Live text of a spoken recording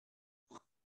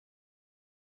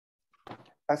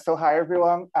So hi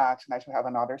everyone, tonight we have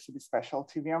another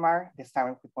subspecialty VMR, this time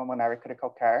with pulmonary critical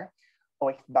care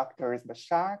with Drs.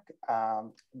 Basak,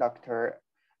 Dr.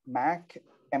 Mack,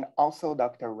 and also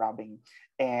Dr. Robin.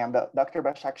 And Dr.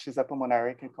 Basak, she's a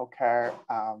pulmonary critical care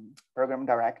program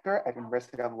director at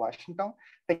University of Washington.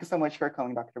 Thank you so much for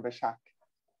coming, Dr. Basak.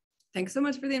 Thanks so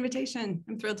much for the invitation.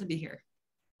 I'm thrilled to be here.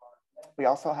 We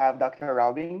also have Dr.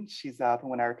 Robin. She's a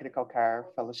pulmonary critical care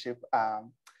fellow,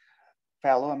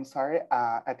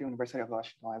 at the University of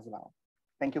Washington as well.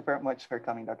 Thank you very much for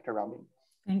coming, Dr. Robin.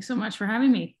 Thanks so much for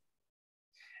having me.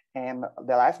 And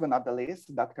the last but not the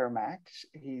least, Dr. Mack.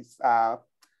 He's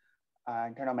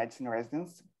internal medicine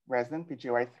resident,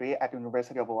 PGY3 at the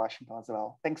University of Washington as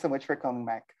well. Thanks so much for coming,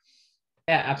 Mack.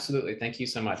 Yeah, absolutely. Thank you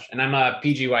so much. And I'm a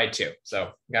PGY2,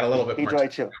 so got a little bit more.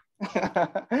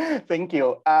 PGY2. Thank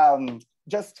you.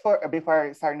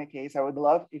 Before starting the case, I would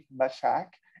love if Basak,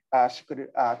 she could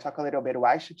talk a little bit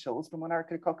why she chose pulmonary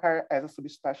critical care as a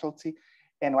subspecialty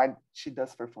and what she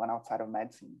does for fun outside of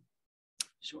medicine.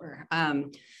 Sure.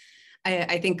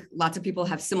 I think lots of people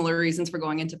have similar reasons for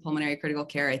going into pulmonary critical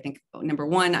care. I think number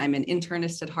one, I'm an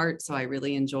internist at heart, so I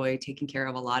really enjoy taking care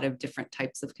of a lot of different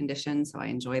types of conditions. So I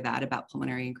enjoy that about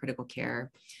pulmonary and critical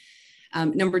care.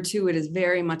 Number two, it is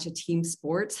very much a team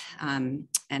sport. And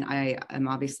I am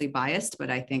obviously biased, but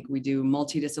I think we do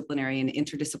multidisciplinary and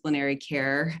interdisciplinary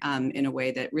care in a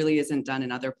way that really isn't done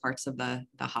in other parts of the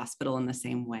hospital in the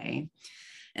same way.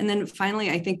 And then finally,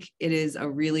 I think it is a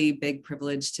really big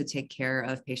privilege to take care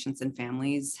of patients and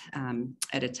families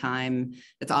at a time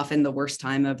that's often the worst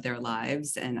time of their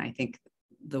lives. And I think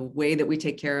the way that we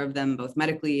take care of them, both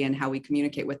medically and how we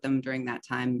communicate with them during that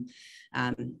time,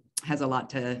 has a lot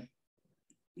to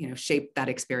shape that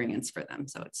experience for them.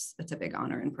 So it's a big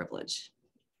honor and privilege.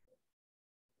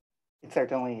 It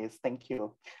certainly is. Thank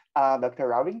you. Dr.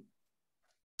 Robin?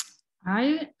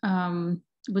 I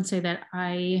would say that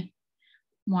I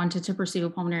wanted to pursue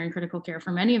pulmonary and critical care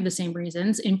for many of the same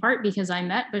reasons, in part because I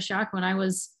met Basak when I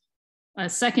was a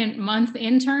second-month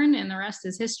intern, and the rest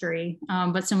is history,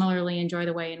 but similarly enjoy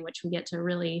the way in which we get to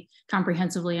really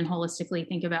comprehensively and holistically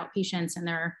think about patients and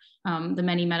the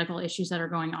many medical issues that are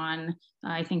going on.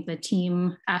 I think the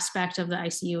team aspect of the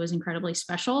ICU is incredibly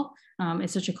special.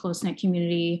 It's such a close-knit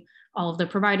community, all of the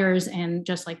providers, and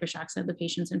just like Basak said, the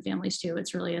patients and families too.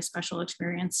 It's really a special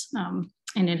experience,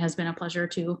 and it has been a pleasure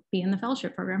to be in the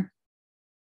fellowship program.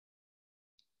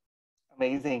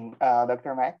 Amazing.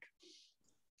 Dr. Mack?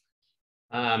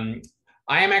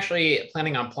 I am actually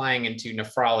planning on applying into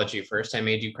nephrology first. I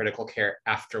may do critical care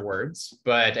afterwards,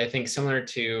 but I think similar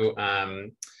to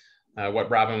what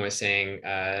Robin was saying,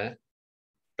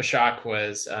 Basak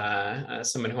was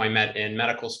someone who I met in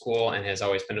medical school and has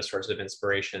always been a source of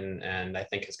inspiration, and I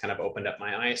think has kind of opened up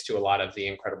my eyes to a lot of the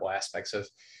incredible aspects of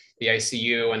the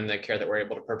ICU and the care that we're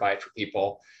able to provide for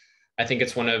people. I think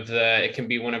it can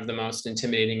be one of the most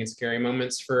intimidating and scary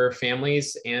moments for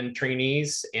families and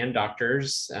trainees and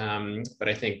doctors. But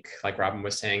I think, like Robin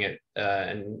was saying,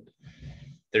 and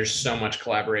there's so much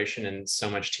collaboration and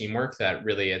so much teamwork that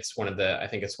really I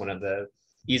think it's one of the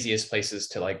easiest places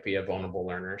to be a vulnerable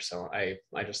learner. So I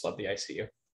just love the ICU.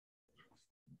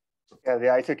 Yeah, the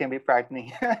ICU can be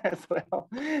frightening as well.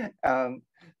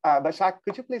 Basak,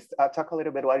 could you please talk a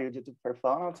little bit what you do for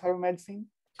fun outside of medicine?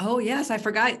 Oh, yes, I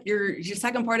forgot your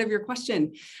second part of your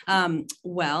question.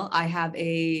 Well, I have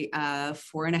a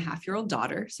 4.5-year-old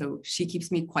daughter, so she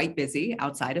keeps me quite busy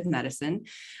outside of medicine.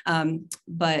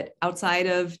 But outside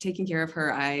of taking care of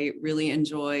her, I really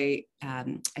enjoy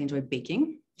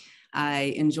baking.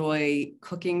 I enjoy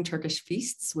cooking Turkish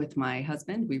feasts with my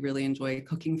husband. We really enjoy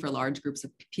cooking for large groups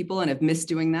of people and have missed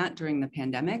doing that during the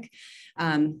pandemic.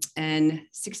 And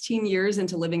 16 years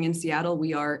into living in Seattle,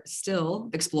 we are still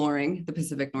exploring the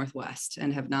Pacific Northwest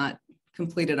and have not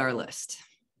completed our list.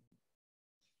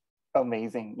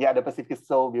 Amazing. Yeah, the Pacific is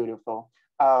so beautiful.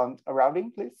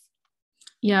 Robin, please.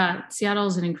 Yeah, Seattle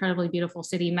is an incredibly beautiful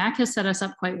city. Mack has set us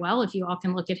up quite well. If you all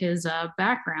can look at his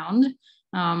background,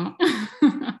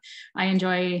 I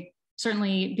enjoy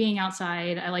certainly being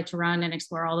outside. I like to run and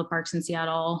explore all the parks in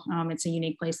Seattle. It's a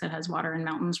unique place that has water and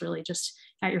mountains really just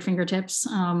at your fingertips.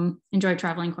 Enjoy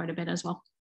traveling quite a bit as well.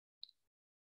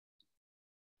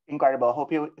 Incredible.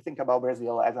 Hope you think about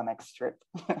Brazil as a next trip.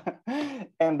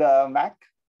 And Mack?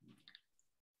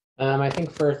 I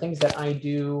think for things that I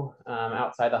do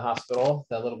outside the hospital,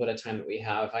 the little bit of time that we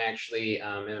have, I actually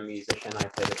am a musician. I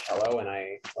play the cello and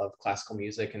I love classical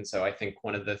music. And so I think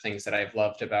one of the things that I've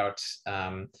loved about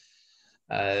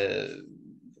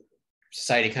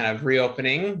society kind of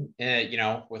reopening,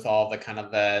 with all the kind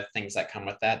of the things that come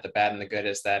with that, the bad and the good,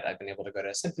 is that I've been able to go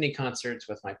to symphony concerts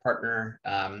with my partner.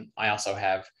 I also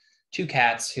have two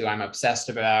cats who I'm obsessed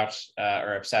about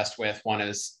or obsessed with. One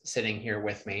is sitting here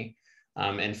with me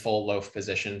in full loaf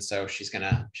position, so she's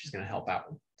gonna help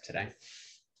out today.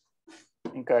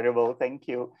 Incredible, thank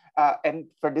you. And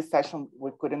for this session,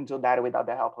 we couldn't do that without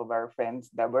the help of our friends,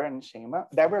 Deborah and Shema.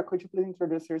 Deborah, could you please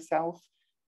introduce yourself?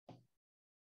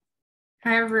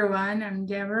 Hi everyone, I'm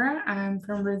Deborah. I'm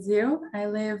from Brazil. I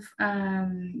live,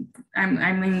 I'm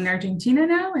in Argentina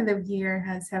now. I live here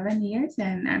has 7 years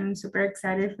and I'm super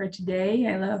excited for today.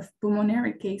 I love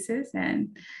pulmonary cases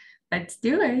and let's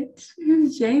do it.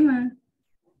 Shema.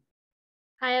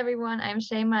 Hi everyone, I'm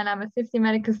Shema and I'm a 50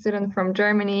 medical student from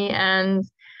Germany, and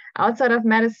outside of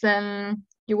medicine,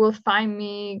 you will find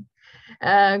me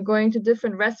going to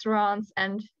different restaurants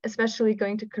and especially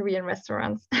going to Korean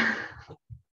restaurants.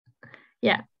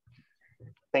 Yeah.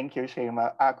 Thank you, Shema.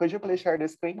 Could you please share the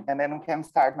screen and then we can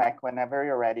start, Mac, whenever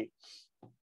you're ready.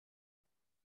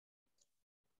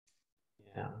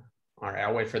 Yeah. All right,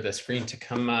 I'll wait for the screen to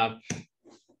come up.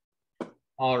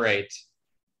 All right.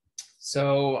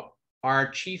 So our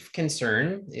chief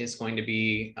concern is going to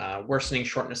be worsening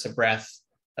shortness of breath,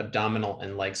 abdominal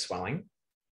and leg swelling.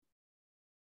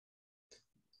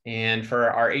 And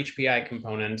for our HPI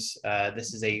component,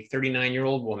 this is a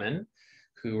 39-year-old woman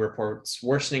who reports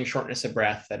worsening shortness of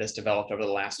breath that has developed over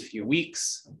the last few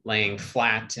weeks. Laying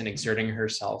flat and exerting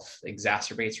herself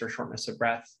exacerbates her shortness of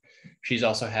breath. She's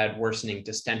also had worsening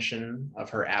distension of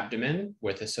her abdomen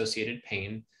with associated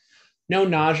pain. No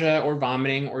nausea or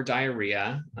vomiting or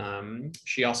diarrhea.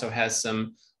 She also has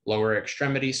some lower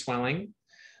extremity swelling.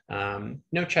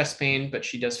 No chest pain, but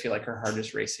she does feel like her heart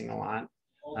is racing a lot.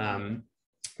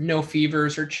 No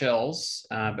fevers or chills,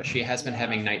 but she has been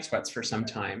having night sweats for some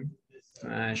time.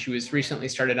 She was recently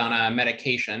started on a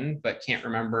medication, but can't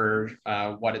remember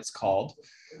what it's called.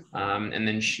 And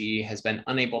then she has been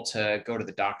unable to go to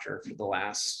the doctor for the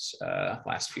last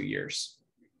few years.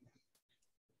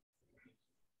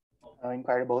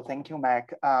 Incredible, thank you,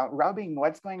 Mac. Robin,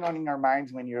 what's going on in your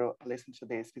minds when you listen to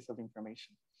this piece of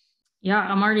information? Yeah,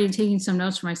 I'm already taking some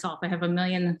notes for myself. I have a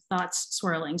million thoughts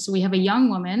swirling. So we have a young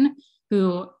woman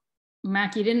who,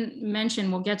 Mac, you didn't mention,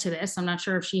 we'll get to this. I'm not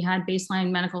sure if she had baseline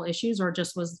medical issues or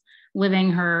just was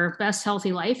living her best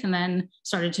healthy life and then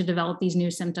started to develop these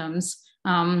new symptoms.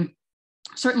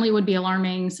 Certainly would be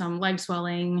alarming, some leg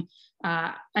swelling.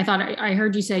 I thought I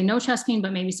heard you say no chest pain,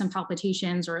 but maybe some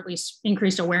palpitations or at least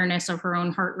increased awareness of her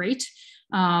own heart rate.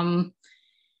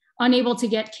 Unable to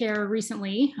get care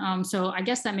recently. So I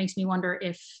guess that makes me wonder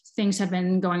if things have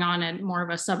been going on at more of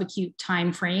a subacute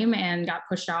time frame and got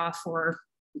pushed off, or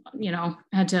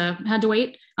had to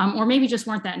wait, or maybe just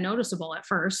weren't that noticeable at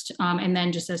first. And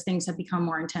then just as things have become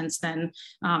more intense, then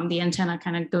the antenna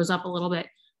kind of goes up a little bit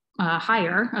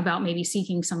higher about maybe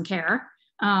seeking some care.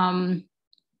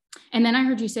 And then I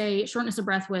heard you say shortness of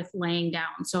breath with laying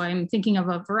down. So I'm thinking of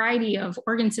a variety of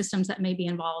organ systems that may be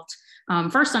involved.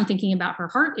 First, I'm thinking about her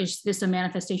heart. Is this a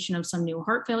manifestation of some new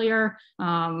heart failure?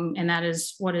 And that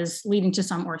is what is leading to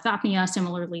some orthopnea,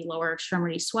 similarly lower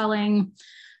extremity swelling.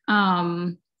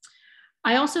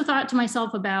 I also thought to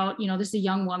myself about, this is a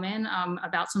young woman,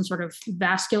 about some sort of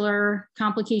vascular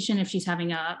complication, if she's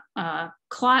having a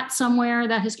clot somewhere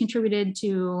that has contributed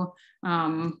to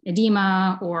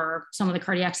edema or some of the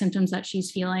cardiac symptoms that she's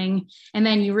feeling. And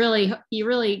then you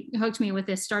really hooked me with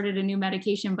this, started a new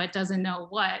medication, but doesn't know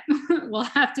what. We'll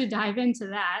have to dive into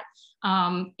that.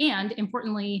 And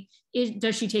importantly,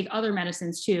 does she take other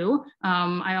medicines too?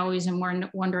 I always am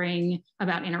wondering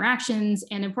about interactions.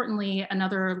 And importantly,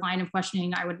 another line of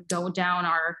questioning I would go down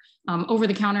are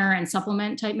over-the-counter and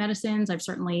supplement type medicines. I've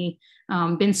certainly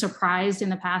been surprised in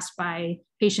the past by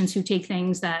patients who take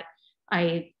things that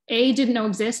I, A, didn't know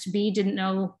exist, B, didn't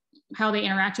know how they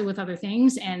interacted with other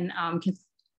things, and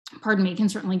can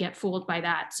certainly get fooled by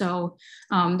that. So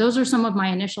those are some of my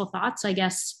initial thoughts, I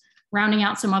guess. Rounding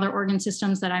out some other organ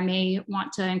systems that I may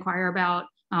want to inquire about.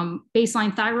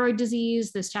 Baseline thyroid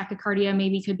disease, this tachycardia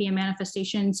maybe could be a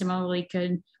manifestation. Similarly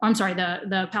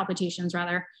the palpitations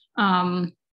rather.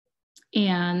 And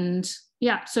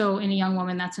yeah, so in a young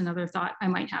woman, that's another thought I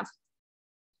might have.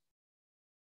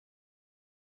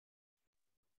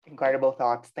 Incredible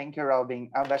thoughts. Thank you, Robin.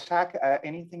 Basak,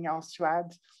 anything else to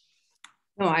add?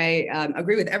 No, I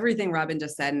agree with everything Robin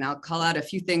just said, and I'll call out a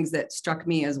few things that struck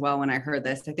me as well when I heard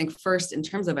this. I think first, in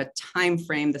terms of a time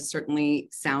frame, this certainly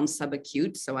sounds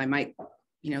subacute, so I might,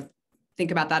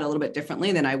 think about that a little bit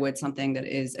differently than I would something that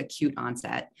is acute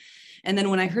onset. And then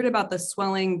when I heard about the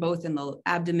swelling, both in the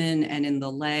abdomen and in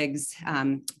the legs,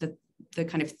 the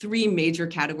kind of three major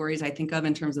categories I think of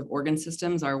in terms of organ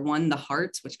systems are one, the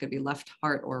heart, which could be left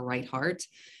heart or right heart.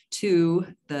 2,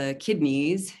 the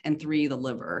kidneys, and 3, the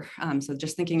liver. So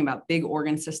just thinking about big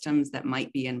organ systems that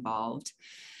might be involved.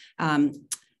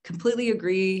 Completely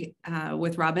agree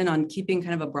with Robin on keeping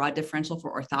kind of a broad differential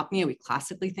for orthopnea. We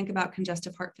classically think about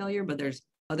congestive heart failure, but there's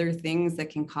other things that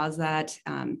can cause that,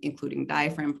 including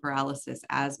diaphragm paralysis,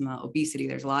 asthma, obesity.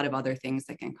 There's a lot of other things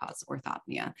that can cause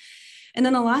orthopnea. And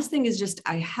then the last thing is just,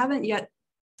 I haven't yet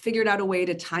figured out a way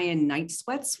to tie in night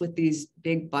sweats with these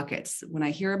big buckets. When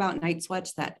I hear about night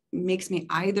sweats, that makes me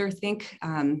either think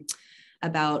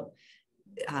about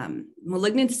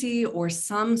malignancy or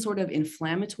some sort of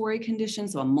inflammatory condition,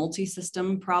 so a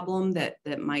multi-system problem that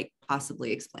might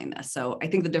possibly explain this. So I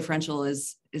think the differential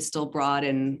is still broad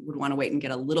and would want to wait and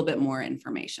get a little bit more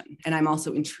information. And I'm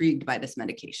also intrigued by this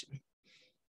medication.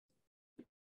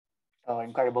 Oh,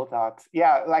 incredible thoughts.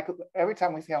 Yeah, like every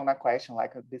time we see on that question,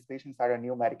 like this patient started a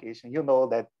new medication, you know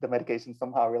that the medication is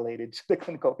somehow related to the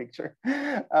clinical picture.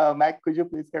 Mac, could you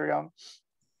please carry on?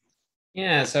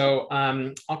 Yeah, so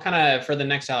I'll kind of, for the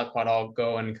next aliquot, I'll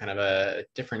go in kind of a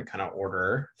different kind of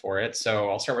order for it. So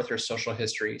I'll start with her social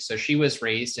history. So she was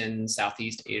raised in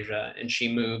Southeast Asia and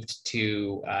she moved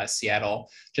to Seattle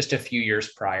just a few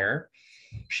years prior.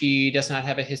 She does not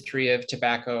have a history of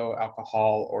tobacco,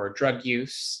 alcohol, or drug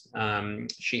use.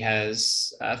 She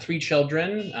has 3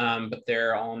 children, but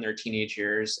they're all in their teenage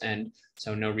years, and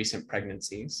so no recent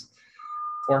pregnancies.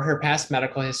 For her past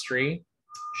medical history,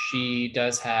 she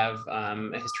does have a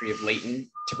history of latent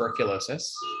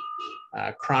tuberculosis,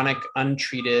 chronic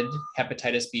untreated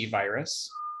hepatitis B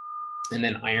virus, and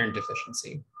then iron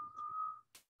deficiency.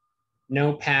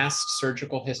 No past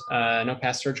surgical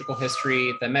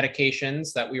history. The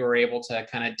medications that we were able to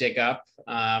kind of dig up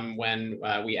when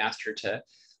we asked her to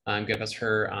give us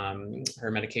her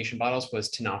medication bottles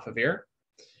was tenofovir,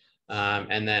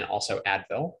 and then also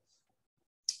Advil.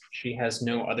 She has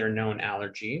no other known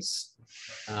allergies.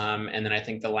 And then I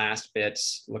think the last bit,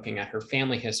 looking at her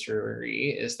family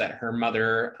history, is that her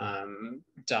mother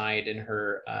died in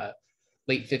her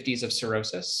late 50s of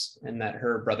cirrhosis, and that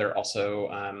her brother also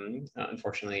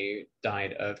unfortunately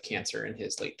died of cancer in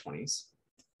his late 20s.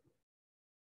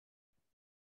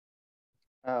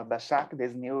 Basak,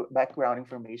 this new background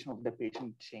information of the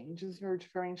patient changes your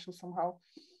differential somehow?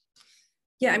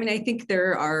 Yeah, I mean, I think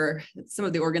there are some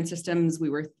of the organ systems we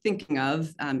were thinking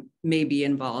of may be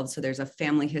involved. So there's a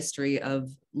family history of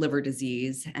liver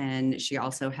disease, and she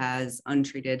also has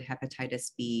untreated hepatitis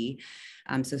B.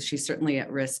 So she's certainly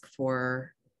at risk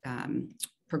for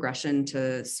progression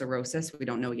to cirrhosis. We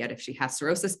don't know yet if she has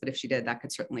cirrhosis, but if she did, that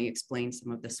could certainly explain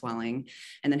some of the swelling.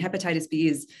 And then hepatitis B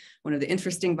is one of the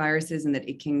interesting viruses in that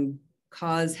it can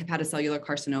cause hepatocellular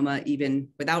carcinoma even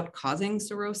without causing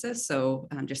cirrhosis. So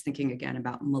just thinking again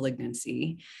about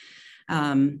malignancy.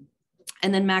 And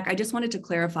then Mac, I just wanted to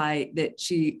clarify that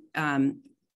she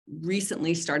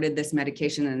recently started this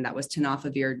medication, and that was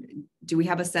tenofovir. Do we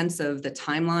have a sense of the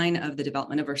timeline of the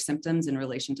development of her symptoms in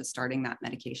relation to starting that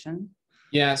medication?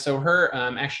 Yeah, so her,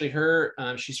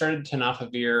 she started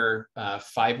tenofovir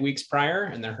 5 weeks prior,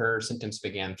 and then her symptoms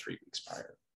began 3 weeks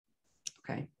prior.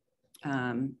 Okay.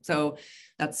 So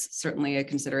that's certainly a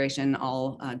consideration.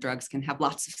 All drugs can have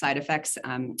lots of side effects.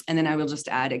 And then I will just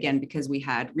add again, because we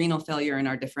had renal failure in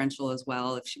our differential as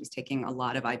well, if she was taking a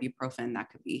lot of ibuprofen, that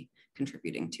could be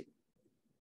contributing too.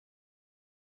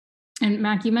 And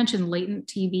Mac, you mentioned latent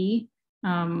TB.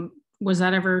 Was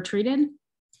that ever treated?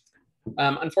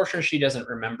 Unfortunately, she doesn't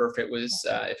remember if it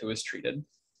was treated.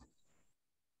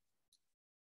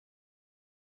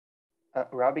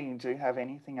 Robin, do you have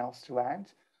anything else to add?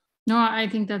 No, I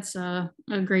think that's a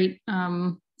great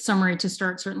summary to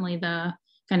start. Certainly the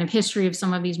kind of history of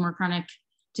some of these more chronic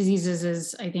diseases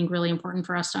is, I think, really important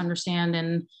for us to understand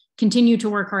and continue to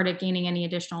work hard at gaining any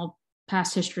additional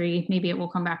past history. Maybe it will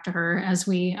come back to her as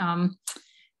we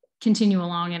continue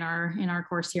along in our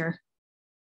course here.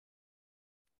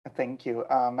 Thank you.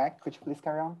 Mac, could you please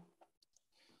carry on?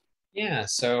 Yeah,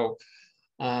 so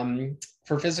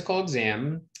for physical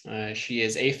exam, she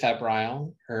is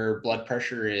afebrile. Her blood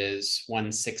pressure is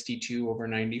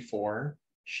 162/94.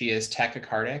 She is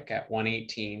tachycardic at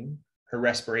 118. Her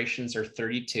respirations are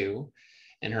 32,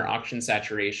 and her oxygen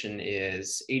saturation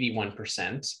is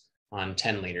 81% on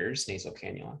 10 liters nasal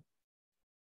cannula.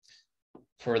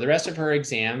 For the rest of her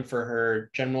exam, for her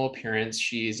general appearance,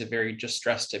 she's a very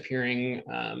distressed appearing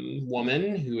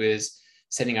woman who is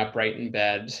sitting upright in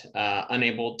bed,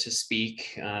 unable to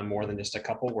speak more than just a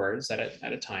couple words at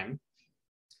a time.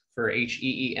 For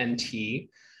HEENT,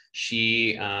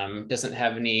 she doesn't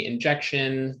have any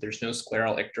injection. There's no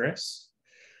scleral icterus.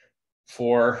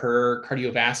 For her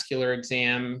cardiovascular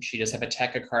exam, she does have a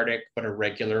tachycardic, but a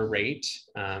regular rate.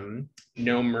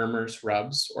 No murmurs,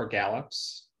 rubs, or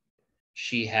gallops.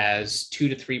 She has 2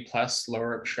 to 3 plus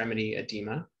lower extremity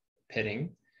edema, pitting.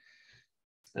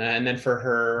 And then for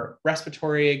her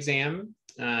respiratory exam,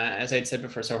 as I'd said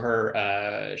before,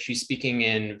 so she's speaking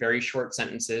in very short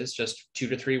sentences, just 2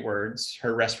 to 3 words.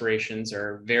 Her respirations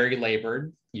are very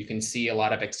labored. You can see a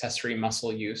lot of accessory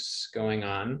muscle use going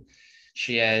on.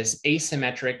 She has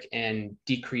asymmetric and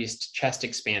decreased chest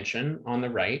expansion on the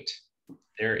right.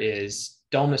 There is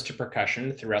dullness to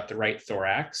percussion throughout the right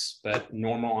thorax, but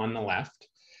normal on the left.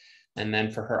 And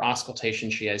then for her auscultation,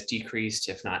 she has decreased,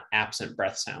 if not absent,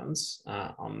 breath sounds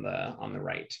on the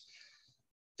right.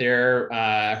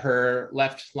 Her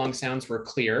left lung sounds were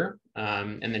clear,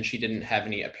 and then she didn't have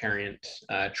any apparent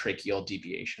tracheal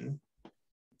deviation.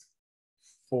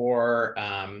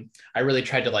 I really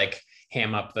tried to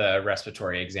ham up the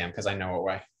respiratory exam because I know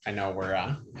we're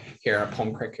here at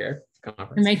Home Crick Care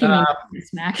Conference. You're making me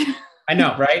nervous, Mac. I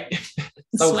know, right?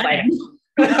 So exciting.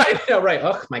 I know, right?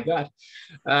 Oh my God.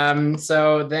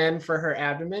 So then for her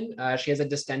abdomen, she has a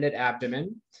distended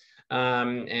abdomen,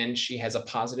 and she has a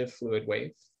positive fluid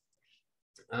wave.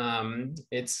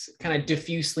 It's kind of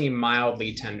diffusely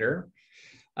mildly tender.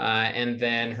 And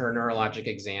then her neurologic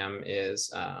exam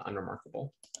is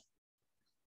unremarkable.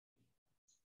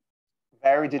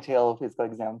 Very detailed physical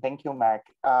exam. Thank you, Mac.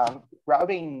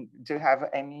 Robin, do you have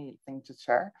anything to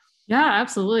share? Yeah,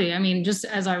 absolutely. I mean, just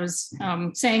as I was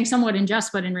saying somewhat in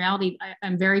jest, but in reality,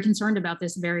 I'm very concerned about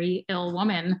this very ill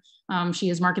woman. She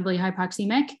is markedly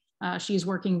hypoxemic. She's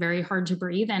working very hard to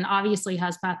breathe and obviously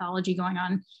has pathology going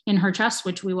on in her chest,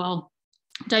 which we will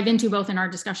dive into both in our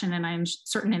discussion and I'm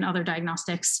certain in other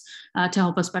diagnostics to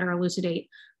help us better elucidate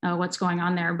what's going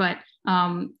on there. But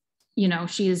you know,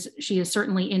 she is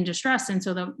certainly in distress. And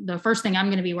so the first thing I'm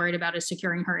going to be worried about is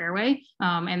securing her airway.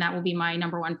 And that will be my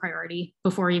 #1 priority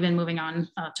before even moving on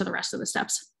to the rest of the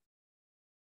steps.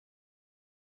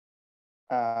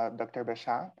 Dr.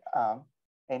 Basak,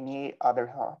 any other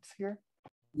thoughts here?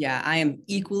 Yeah, I am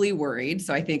equally worried.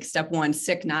 So I think step 1,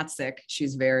 sick, not sick.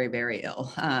 She's very, very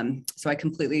ill. So I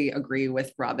completely agree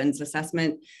with Robin's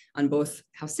assessment on both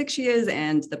how sick she is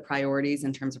and the priorities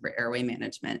in terms of her airway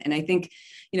management. And I think,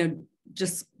 you know,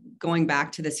 just going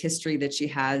back to this history that she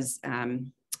has,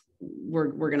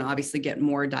 we're going to obviously get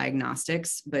more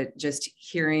diagnostics, but just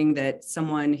hearing that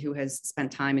someone who has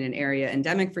spent time in an area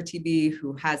endemic for TB,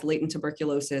 who has latent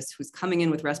tuberculosis, who's coming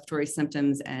in with respiratory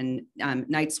symptoms and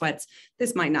night sweats,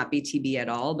 this might not be TB at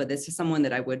all, but this is someone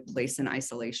that I would place in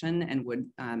isolation and would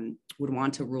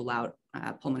want to rule out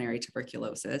pulmonary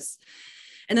tuberculosis.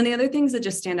 And then the other things that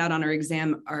just stand out on her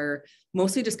exam are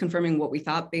mostly just confirming what we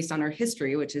thought based on her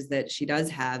history, which is that she does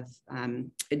have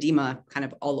edema kind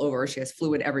of all over. She has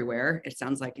fluid everywhere. It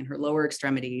sounds like in her lower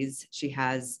extremities, she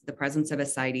has the presence of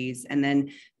ascites. And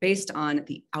then based on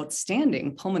the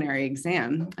outstanding pulmonary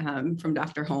exam from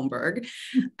Dr. Holmberg,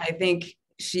 I think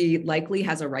she likely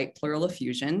has a right pleural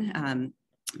effusion.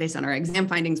 Based on our exam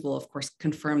findings, we'll of course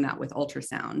confirm that with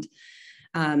ultrasound.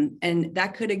 And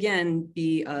that could again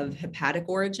be of hepatic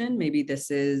origin. Maybe this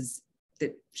is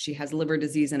that she has liver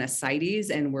disease and ascites,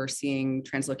 and we're seeing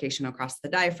translocation across the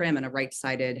diaphragm and a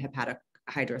right-sided hepatic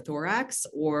hydrothorax,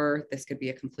 or this could be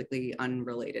a completely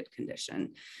unrelated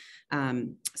condition.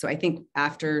 So I think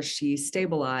after she's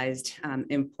stabilized,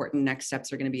 important next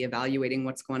steps are going to be evaluating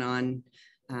what's going on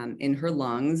in her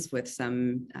lungs with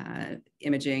some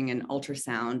imaging and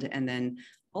ultrasound, and then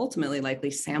ultimately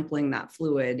likely sampling that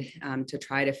fluid to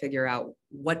try to figure out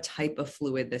what type of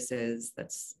fluid this is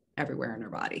that's everywhere in her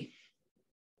body.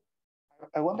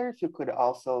 I wonder if you could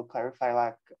also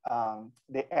clarify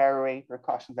the airway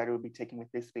precautions that you will be taking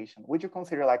with this patient. Would you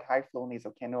consider high flow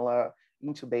nasal cannula,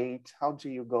 intubate? How do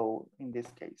you go in this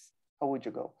case? How would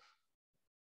you go?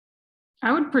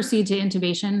 I would proceed to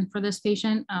intubation for this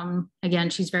patient. Again,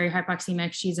 she's very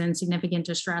hypoxemic. She's in significant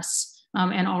distress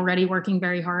and already working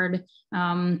very hard.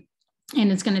 And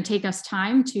it's going to take us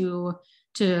time to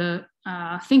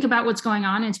think about what's going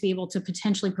on and to be able to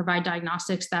potentially provide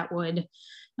diagnostics that would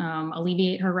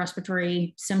alleviate her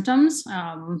respiratory symptoms.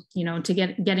 You know, to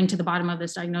getting to the bottom of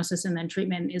this diagnosis and then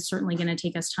treatment is certainly going to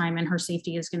take us time, and her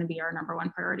safety is going to be our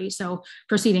 #1 priority. So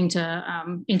proceeding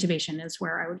to intubation is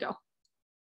where I would go.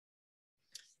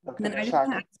 And then I just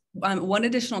want to ask one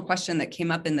additional question that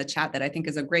came up in the chat that I think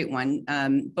is a great one.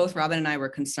 Both Robin and I were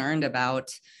concerned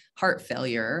about heart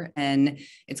failure, and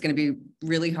it's going to be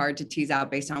really hard to tease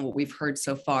out based on what we've heard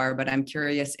so far, but I'm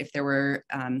curious if there were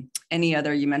any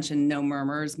other, you mentioned no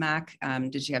murmurs, Mac.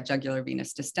 Did she have jugular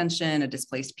venous distension, a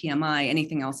displaced PMI,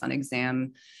 anything else on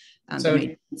exam that made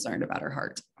you concerned about her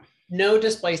heart? No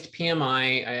displaced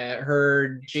PMI.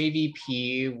 Her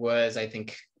JVP was, I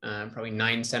think, probably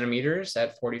 9 centimeters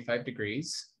at 45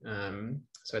 degrees.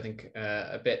 So I think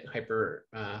a bit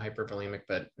hypervolemic,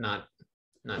 but not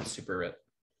super red.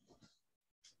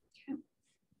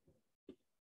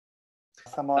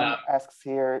 Someone asks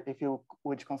here if you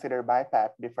would consider BiPAP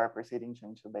before proceeding to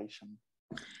intubation.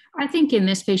 I think in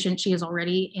this patient, she is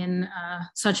already in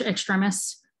such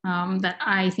extremis that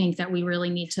I think that we really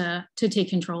need to take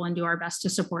control and do our best to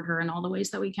support her in all the ways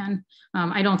that we can.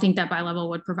 I don't think that bilevel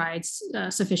would provide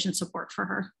sufficient support for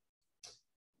her.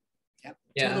 Yep.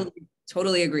 Yeah.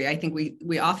 Totally agree. I think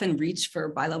we often reach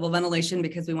for bilevel ventilation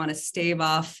because we want to stave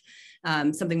off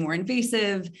something more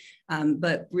invasive,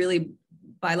 but really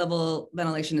bilevel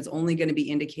ventilation is only going to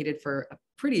be indicated for a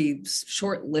pretty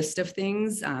short list of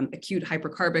things: acute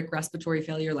hypercarbic respiratory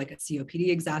failure, like a COPD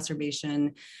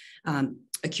exacerbation,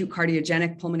 acute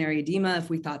cardiogenic pulmonary edema, if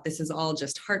we thought this is all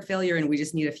just heart failure and we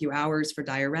just need a few hours for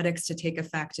diuretics to take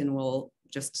effect, and we'll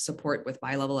just support with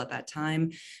bilevel at that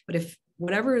time. But if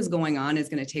whatever is going on is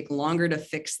going to take longer to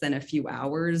fix than a few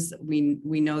hours, we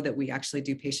know that we actually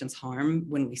do patients harm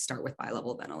when we start with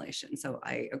bilevel ventilation. So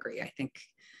I agree. I think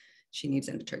she needs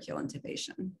endotracheal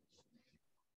intubation.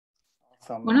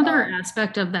 Awesome. One other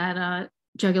aspect of that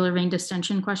jugular vein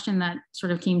distension question that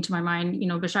sort of came to my mind, you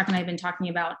know, Basak and I have been talking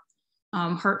about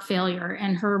heart failure,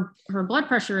 and her blood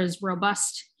pressure is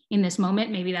robust in this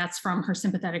moment. Maybe that's from her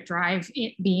sympathetic drive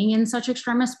being in such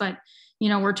extremis, but you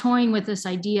know, we're toying with this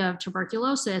idea of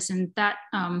tuberculosis, and that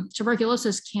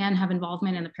tuberculosis can have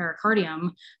involvement in the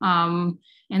pericardium.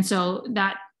 And so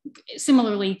that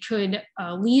similarly could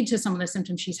lead to some of the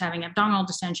symptoms she's having: abdominal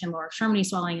distension, lower extremity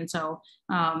swelling. And so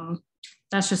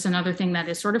that's just another thing that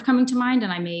is sort of coming to mind.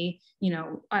 And I may, you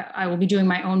know, I will be doing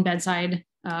my own bedside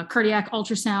cardiac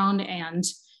ultrasound and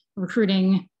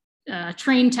recruiting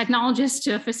trained technologists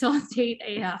to facilitate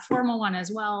a formal one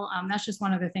as well. That's just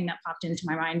one other thing that popped into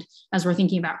my mind as we're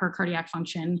thinking about her cardiac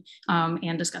function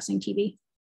and discussing TB.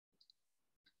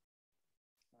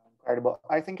 Incredible.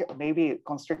 I think maybe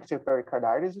constrictive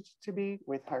pericarditis to be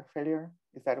with heart failure.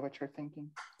 Is that what you're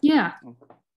thinking? Yeah.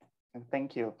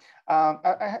 Thank you.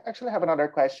 I actually have another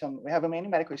question. We have many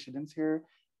medical students here,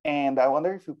 and I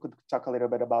wonder if you could talk a little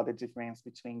bit about the difference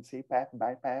between CPAP,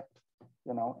 BiPAP,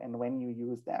 you know, and when you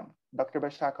use them. Dr.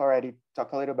 Basak already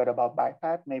talked a little bit about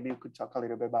BiPAP. Maybe you could talk a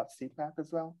little bit about CPAP as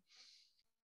well.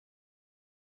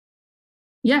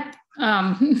 Yeah.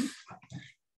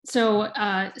 So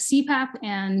CPAP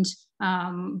and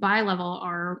bilevel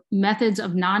are methods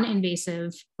of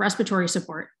non-invasive respiratory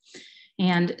support.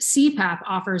 And CPAP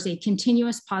offers a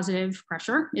continuous positive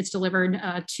pressure. It's delivered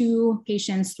to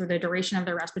patients through the duration of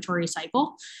their respiratory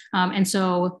cycle. And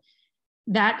so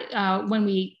that when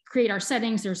we create our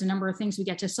settings, there's a number of things we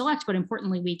get to select, but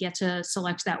importantly, we get to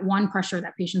select that one pressure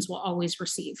that patients will always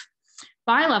receive.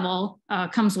 Bilevel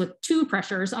comes with two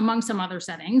pressures among some other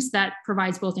settings that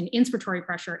provides both an inspiratory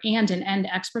pressure and an end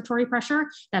expiratory pressure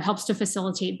that helps to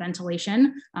facilitate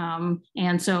ventilation.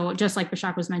 And so just like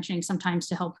Basak was mentioning, sometimes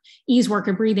to help ease work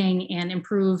of breathing and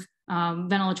improve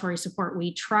ventilatory support,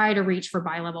 we try to reach for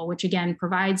bilevel, which again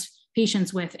provides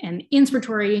patients with an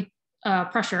inspiratory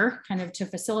pressure kind of to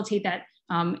facilitate that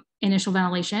initial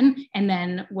ventilation. And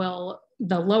then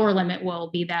the lower limit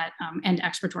will be that end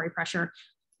expiratory pressure,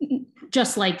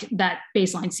 just like that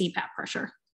baseline CPAP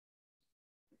pressure.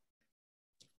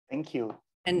 Thank you.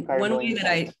 And one way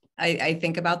that I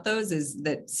think about those is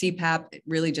that CPAP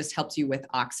really just helps you with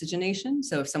oxygenation.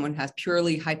 So if someone has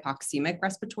purely hypoxemic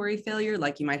respiratory failure,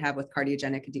 like you might have with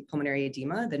cardiogenic pulmonary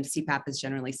edema, then CPAP is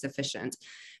generally sufficient.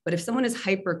 But if someone is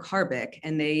hypercarbic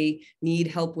and they need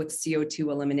help with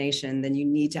CO2 elimination, then you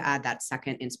need to add that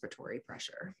second inspiratory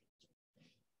pressure.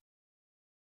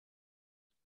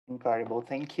 Incredible.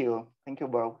 Thank you. Thank you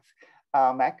both.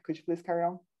 Mack, could you please carry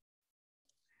on?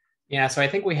 Yeah, so I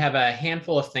think we have a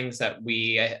handful of things that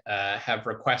we have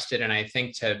requested, and I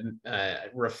think to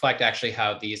reflect actually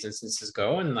how these instances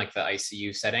go in like the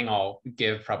ICU setting, I'll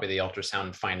give probably the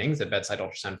ultrasound findings, the bedside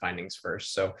ultrasound findings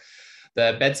first. So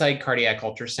the bedside cardiac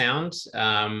ultrasound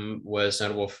was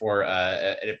notable for,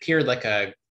 it appeared like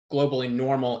a globally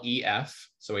normal EF,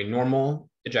 so a normal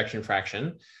ejection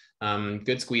fraction.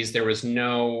 Good squeeze. There was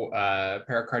no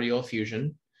pericardial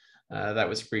effusion. That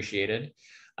was appreciated.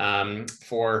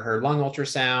 For her lung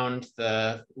ultrasound,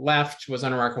 the left was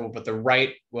unremarkable, but the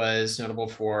right was notable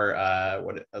for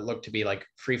what it looked to be like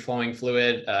free-flowing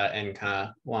fluid and kind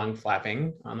of lung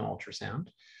flapping on the ultrasound.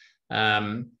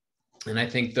 And I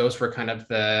think those were kind of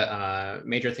the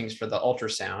major things for the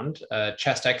ultrasound.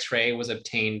 Chest X-ray was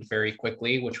obtained very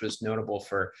quickly, which was notable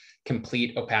for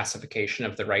complete opacification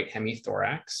of the right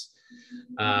hemithorax.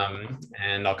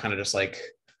 And I'll kind of just like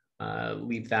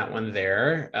leave that one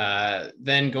there.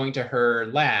 Then going to her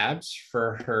labs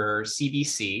for her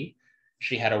CBC,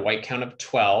 she had a white count of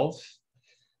 12,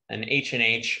 an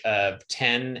H&H of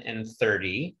 10 and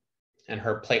 30, and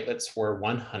her platelets were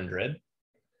 100.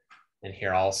 And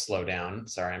here I'll slow down.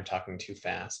 Sorry, I'm talking too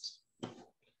fast.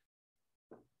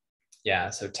 Yeah,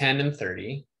 so 10 and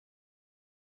 30.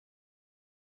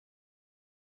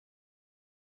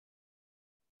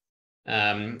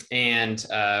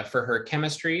 For her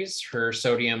chemistries, her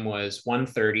sodium was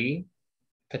 130,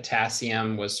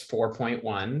 potassium was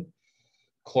 4.1,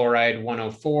 chloride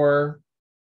 104,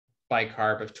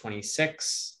 bicarb of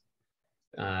 26,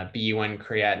 BUN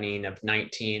creatinine of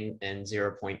 19 and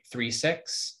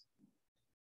 0.36.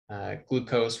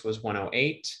 Glucose was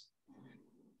 108.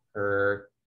 Her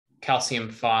calcium,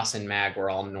 phos, and mag were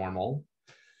all normal.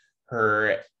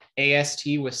 Her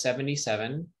AST was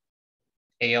 77.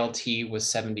 ALT was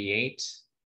 78.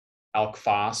 Alk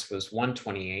phos was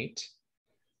 128.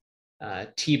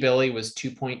 T-Billy was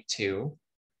 2.2.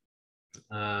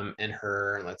 And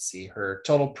her, let's see, her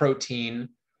total protein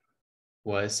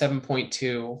was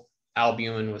 7.2.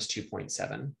 Albumin was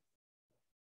 2.7.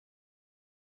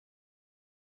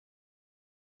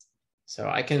 So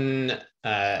I can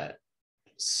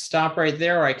stop right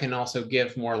there, or I can also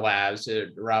give more labs.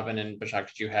 Robin and Basak,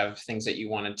 did you have things that you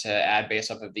wanted to add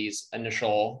based off of these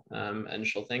initial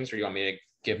things, or do you want me to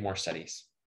give more studies?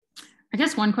 I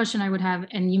guess one question I would have,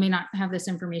 and you may not have this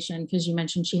information because you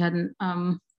mentioned she hadn't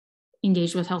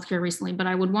engaged with healthcare recently, but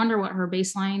I would wonder what her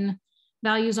baseline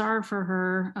values are for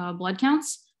her blood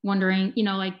counts. Wondering, you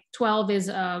know, like 12 is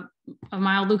a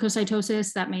mild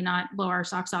leukocytosis that may not blow our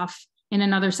socks off in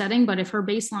another setting, but if her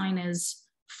baseline is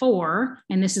 4,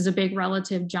 and this is a big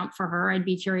relative jump for her, I'd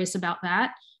be curious about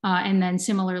that. And then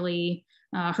similarly,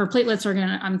 her platelets are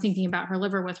I'm thinking about her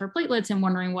liver with her platelets and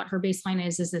wondering what her baseline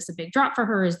is. Is this a big drop for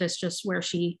her? Is this just where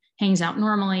she hangs out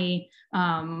normally?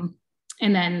 And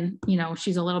then, you know,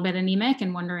 she's a little bit anemic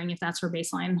and wondering if that's her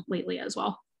baseline lately as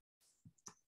well.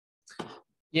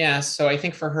 Yeah, so I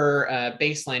think for her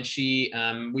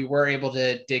baseline, we were able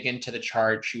to dig into the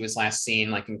chart. She was last seen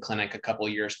like in clinic a couple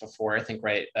of years before, I think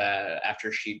right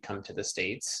after she'd come to the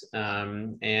States.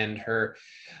 And her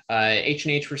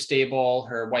H&H were stable.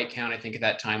 Her white count, I think at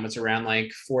that time was around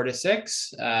like 4 to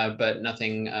 6, but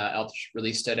nothing else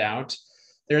really stood out.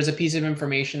 There's a piece of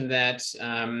information that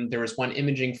there was one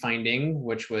imaging finding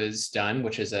which was done,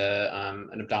 which is an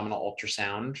abdominal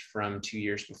ultrasound from 2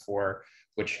 years before,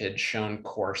 which had shown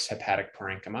coarse hepatic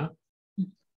parenchyma.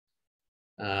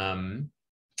 And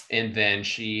then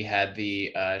she had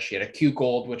a Q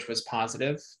gold, which was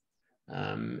positive.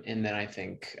 And then I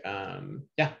think,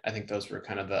 I think those were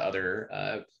kind of the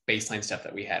other baseline stuff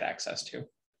that we had access to.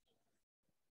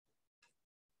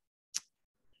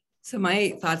 So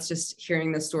my thoughts just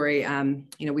hearing the story,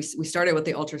 you know, we started with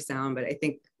the ultrasound, but I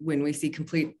think when we see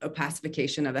complete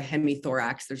opacification of a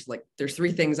hemithorax, there's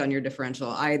 3 things on your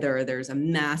differential. Either there's a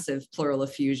massive pleural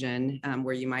effusion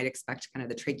where you might expect kind of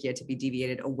the trachea to be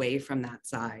deviated away from that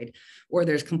side, or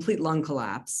there's complete lung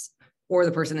collapse, or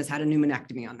the person has had a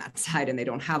pneumonectomy on that side and they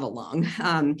don't have a lung.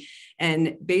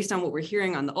 And based on what we're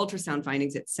hearing on the ultrasound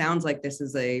findings, it sounds like this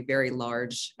is a very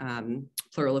large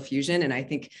pleural effusion. And I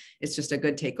think it's just a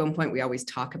good take-home point. We always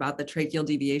talk about the tracheal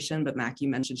deviation, but Mack, you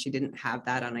mentioned she didn't have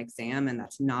that on exam, and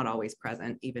that's not always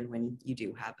present, even when you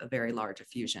do have a very large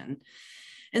effusion.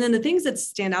 And then the things that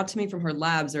stand out to me from her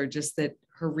labs are just that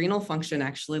her renal function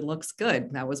actually looks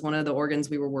good. That was one of the organs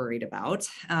we were worried about.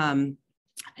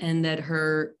 And that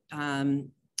her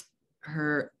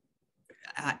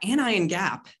anion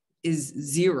gap is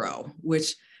 0,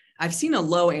 which I've seen a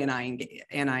low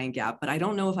anion gap, but I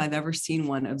don't know if I've ever seen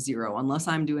one of 0 unless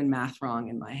I'm doing math wrong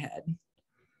in my head. I'm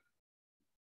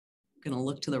gonna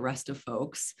look to the rest of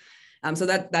folks. So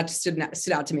that stood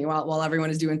out to me while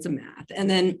everyone is doing some math. And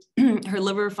then her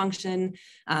liver function,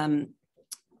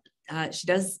 she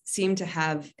does seem to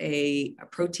have a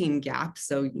protein gap.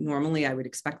 So normally I would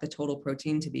expect the total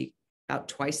protein to be about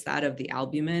twice that of the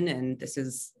albumin, and this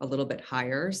is a little bit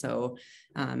higher. So,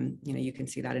 you know, you can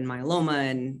see that in myeloma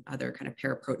and other kind of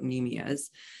paraproteinemias.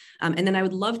 And then I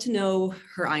would love to know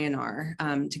her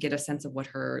INR to get a sense of what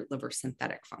her liver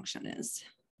synthetic function is.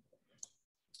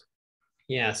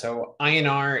 Yeah, so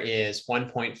INR is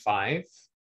 1.5.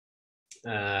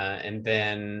 And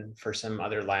then for some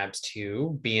other labs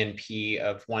too, BNP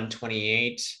of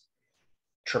 128,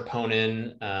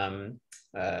 troponin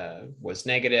was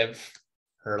negative,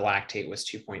 her lactate was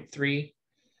 2.3.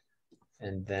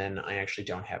 And then I actually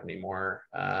don't have any more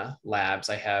labs.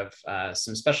 I have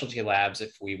some specialty labs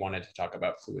if we wanted to talk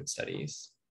about fluid studies.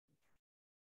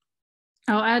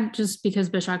 I'll add, just because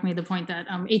Basak made the point that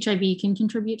HIV can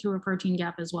contribute to a protein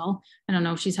gap as well. I don't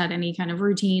know if she's had any kind of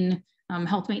routine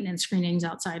health maintenance screenings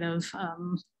outside of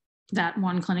that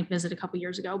one clinic visit a couple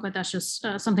years ago, but that's just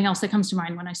something else that comes to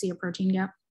mind when I see a protein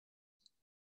gap.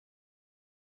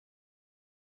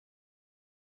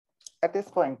 At this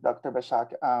point, Dr.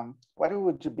 Basak, what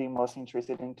would you be most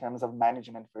interested in terms of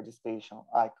management for this patient,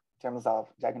 like in terms of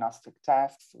diagnostic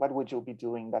tests? What would you be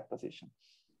doing in that position?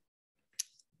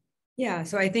 Yeah,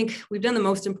 so I think we've done the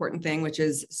most important thing, which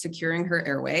is securing her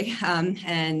airway.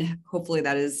 And hopefully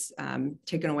that has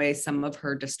taken away some of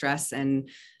her distress. And,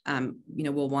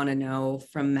 we'll want to know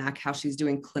from Mack how she's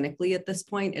doing clinically at this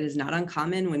point. It is not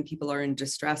uncommon when people are in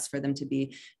distress for them to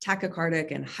be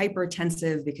tachycardic and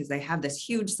hypertensive because they have this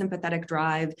huge sympathetic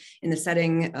drive in the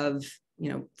setting of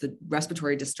the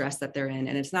respiratory distress that they're in.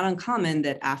 And it's not uncommon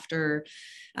that after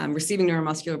receiving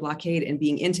neuromuscular blockade and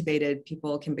being intubated,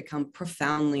 people can become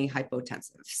profoundly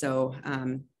hypotensive. So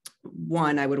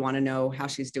one, I would want to know how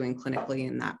she's doing clinically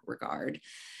in that regard.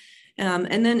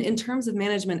 And then in terms of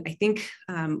management, I think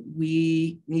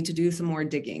we need to do some more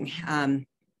digging. And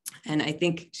I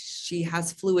think she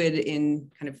has fluid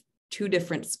in kind of two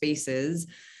different spaces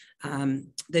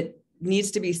that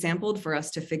needs to be sampled for us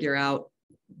to figure out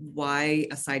why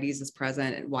ascites is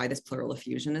present and why this pleural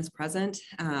effusion is present.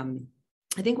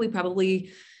 I think we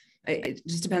probably, it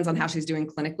just depends on how she's doing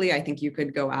clinically. I think you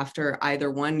could go after either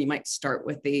one. You might start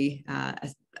with the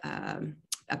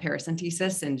a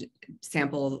paracentesis and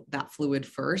sample that fluid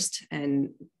first.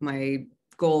 And my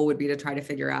goal would be to try to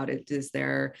figure out, is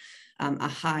there a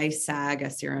high SAG, a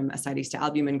serum ascites to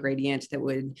albumin gradient that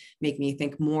would make me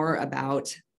think more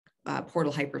about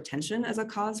portal hypertension as a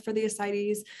cause for the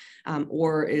ascites,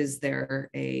 or is there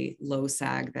a low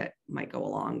SAG that might go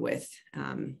along with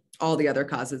all the other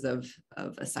causes of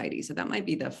ascites? So that might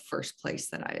be the first place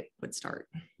that I would start.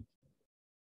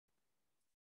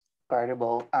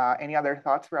 Incredible. Any other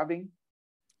thoughts, Robin?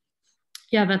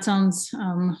 Yeah, that sounds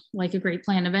like a great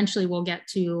plan. Eventually we'll get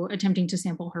to attempting to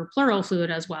sample her pleural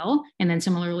fluid as well. And then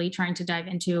similarly trying to dive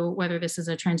into whether this is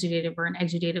a transudative or an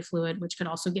exudative fluid, which could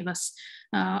also give us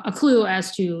a clue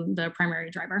as to the primary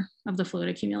driver of the fluid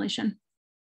accumulation.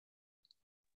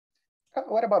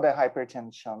 What about the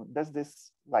hypertension? Does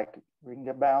this ring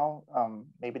a bell?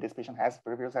 Maybe this patient has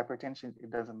previous hypertension,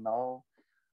 it doesn't know.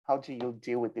 How do you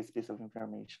deal with this piece of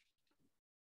information?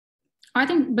 I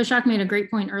think Basak made a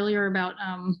great point earlier about,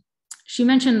 she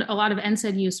mentioned a lot of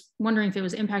NSAID use, wondering if it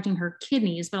was impacting her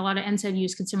kidneys, but a lot of NSAID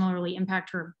use could similarly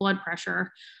impact her blood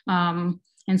pressure. And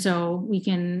so we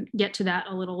can get to that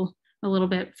a little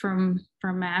bit from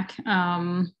Mack.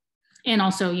 And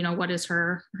also, what is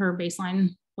her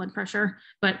baseline blood pressure?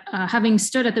 But having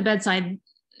stood at the bedside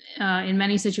in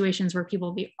many situations where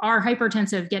people are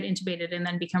hypertensive, get intubated, and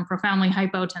then become profoundly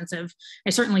hypotensive, I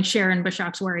certainly share in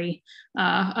Basak's worry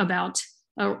about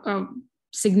a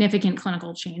significant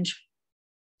clinical change.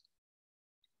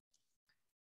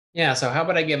 Yeah, so how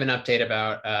about I give an update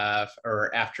about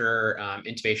or after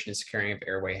intubation and securing of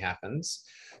airway happens.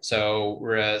 So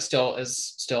we're still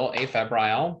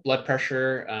afebrile. Blood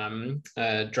pressure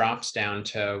drops down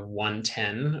to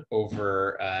 110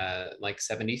 over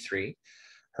 73.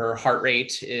 Her heart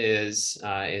rate is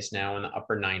now in the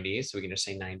upper 90s, so we can just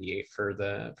say 98 for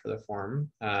the form.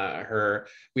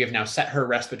 We have now set her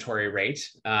respiratory rate,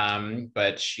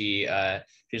 but she's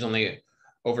only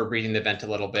over breathing the vent a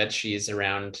little bit. She's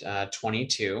around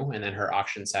 22, and then her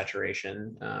oxygen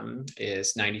saturation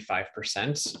is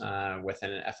 95% with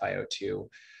an FiO2.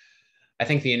 I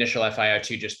think the initial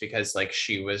FiO2, just because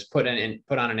she was put on an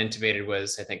intubated,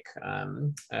 was I think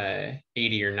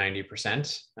 80 or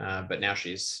 90%, but now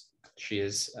she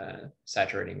is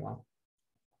saturating well.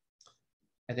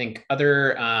 I think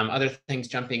other things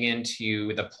jumping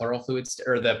into the pleural fluids,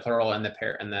 or the pleural and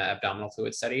the abdominal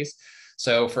fluid studies.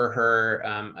 So for her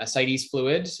ascites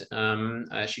fluid,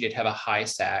 she did have a high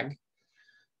SAG.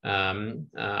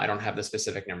 I don't have the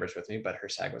specific numbers with me, but her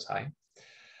SAG was high.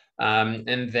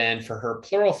 And then for her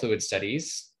pleural fluid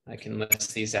studies, I can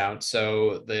list these out.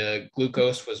 So the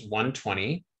glucose was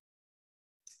 120.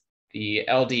 The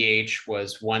LDH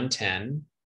was 110.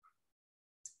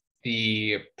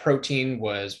 The protein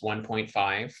was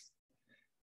 1.5.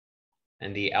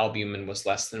 And the albumin was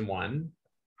less than 1.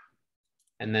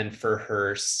 And then for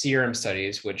her serum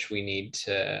studies, which we need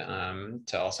to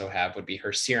also have, would be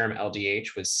her serum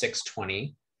LDH was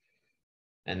 620.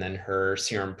 And then her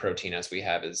serum protein, as we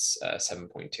have, is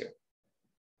 7.2.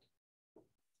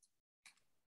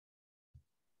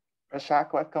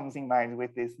 Basak, what comes in mind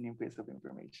with this new piece of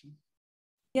information?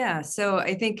 Yeah, so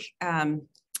I think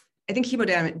I think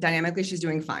hemodynamically, she's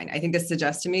doing fine. I think this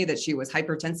suggests to me that she was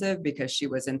hypertensive because she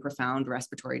was in profound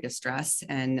respiratory distress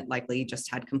and likely just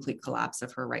had complete collapse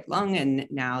of her right lung. And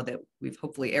now that we've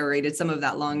hopefully aerated some of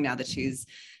that lung, now that she's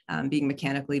being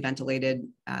mechanically ventilated,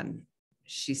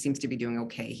 she seems to be doing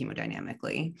okay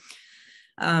hemodynamically.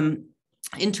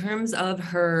 In terms of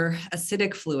her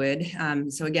acidic fluid,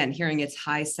 so again, hearing it's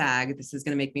high sag, this is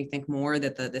going to make me think more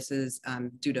that this is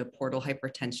due to portal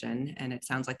hypertension. And it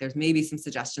sounds like there's maybe some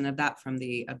suggestion of that from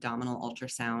the abdominal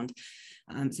ultrasound.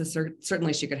 So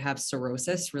certainly she could have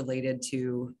cirrhosis related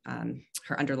to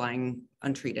her underlying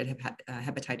untreated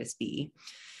hepatitis B.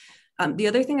 The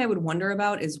other thing I would wonder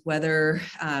about is whether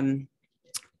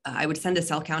I would send a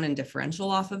cell count and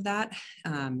differential off of that,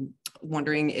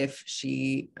 wondering if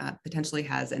she potentially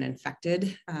has an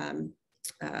infected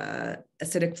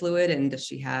acidic fluid, and does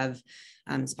she have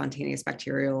spontaneous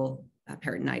bacterial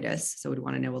peritonitis? So we'd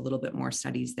want to know a little bit more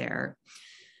studies there.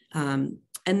 And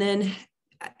then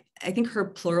I think her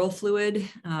pleural fluid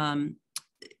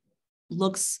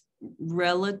looks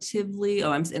relatively,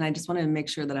 and I just want to make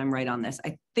sure that I'm right on this.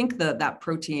 I think that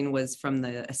protein was from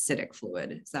the acidic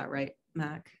fluid. Is that right,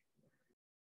 Mac?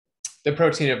 The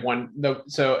protein of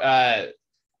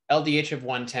LDH of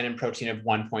 110 and protein of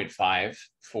 1.5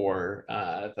 for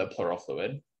the pleural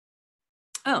fluid.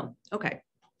 Oh, okay.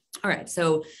 All right.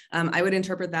 So I would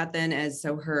interpret that then as,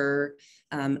 so her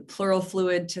pleural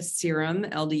fluid to serum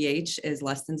LDH is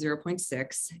less than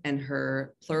 0.6, and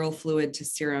her pleural fluid to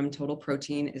serum total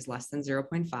protein is less than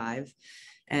 0.5,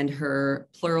 and her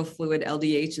pleural fluid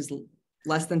LDH is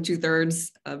less than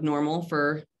 2/3 of normal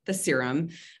for the serum.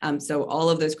 So all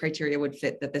of those criteria would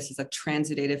fit that this is a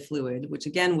transudative fluid, which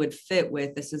again would fit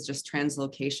with, this is just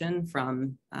translocation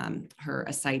from her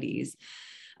ascites.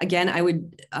 Again, I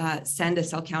would send a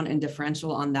cell count and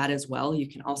differential on that as well. You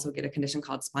can also get a condition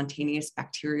called spontaneous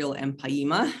bacterial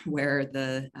empyema, where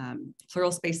the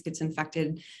pleural space gets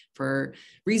infected for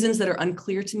reasons that are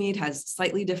unclear to me. It has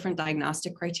slightly different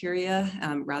diagnostic criteria.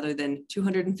 Rather than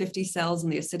 250 cells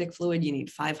in the acidic fluid, you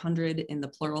need 500 in the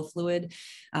pleural fluid.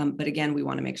 But again, we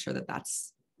want to make sure that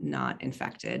that's not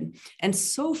infected. And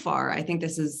so far, I think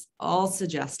this is all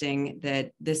suggesting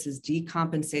that this is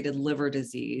decompensated liver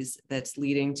disease that's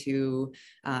leading to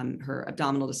her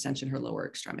abdominal distension, her lower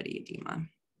extremity edema.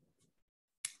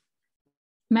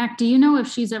 Mac, do you know if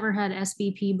she's ever had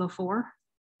SBP before?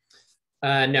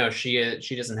 No, she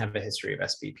doesn't have a history of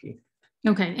SBP.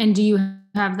 Okay, and do you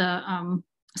have the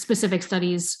specific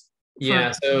studies?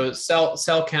 Yeah, so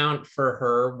cell count for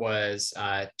her was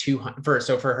 200.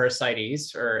 So for her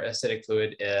ascites or acidic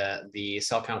fluid, the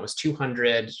cell count was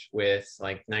 200 with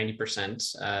like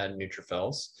 90%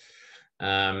 neutrophils.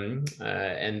 And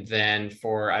then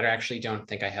I actually don't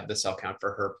think I have the cell count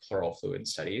for her pleural fluid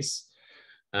studies.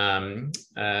 But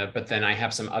then I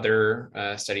have some other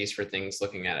studies for things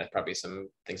looking at it, probably some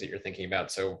things that you're thinking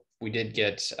about. So we did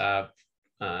get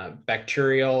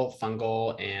bacterial,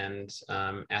 fungal, and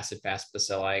acid-fast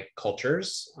bacilli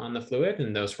cultures on the fluid,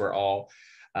 and those were all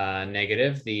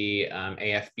negative. The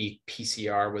AFB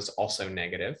PCR was also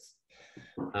negative.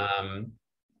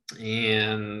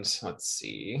 And let's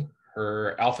see,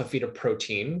 her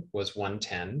alpha-fetoprotein was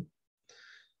 110.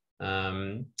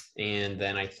 And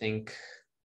then I think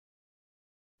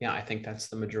that's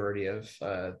the majority of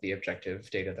the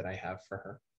objective data that I have for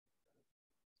her.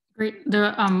 Great.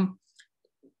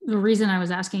 The reason I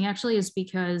was asking actually is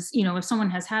because, if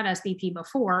someone has had SBP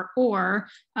before, or,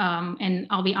 and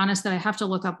I'll be honest that I have to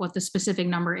look up what the specific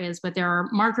number is, but there are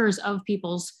markers of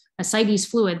people's ascites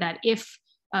fluid that if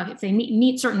they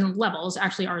meet certain levels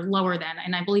actually are lower than,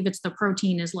 and I believe it's the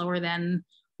protein is lower than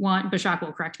 1, Basak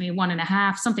will correct me,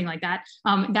 1.5, something like that.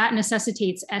 That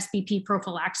necessitates SBP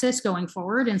prophylaxis going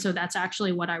forward. And so that's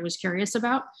actually what I was curious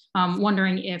about,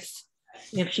 wondering if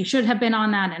she should have been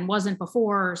on that and wasn't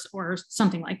before, or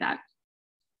something like that.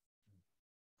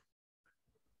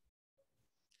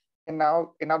 And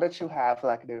now that you have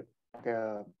like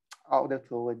all the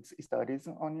fluids studies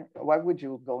on you, where would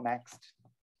you go next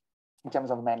in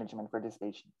terms of management for these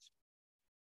patients?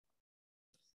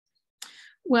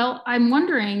 Well, I'm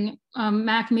wondering,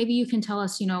 Mac, maybe you can tell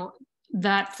us,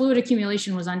 that fluid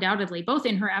accumulation was undoubtedly, both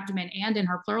in her abdomen and in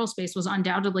her pleural space, was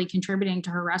undoubtedly contributing to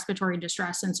her respiratory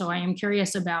distress. And so I am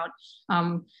curious about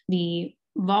the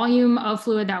volume of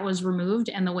fluid that was removed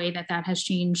and the way that has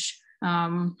changed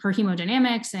her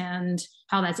hemodynamics and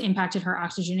how that's impacted her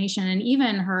oxygenation and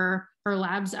even her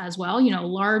labs as well.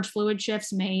 Large fluid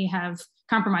shifts may have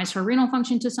compromised her renal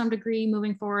function to some degree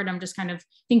moving forward. I'm just kind of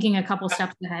thinking a couple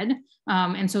steps ahead.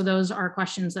 And so those are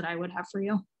questions that I would have for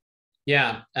you.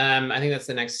 Yeah, I think that's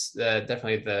the next,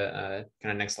 definitely the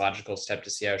kind of next logical step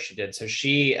to see how she did. So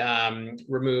she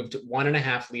removed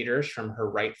 1.5 liters from her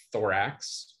right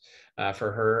thorax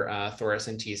for her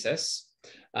thoracentesis.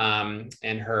 And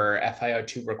her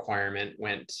FiO2 requirement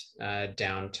went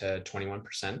down to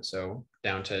 21%, so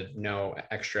down to no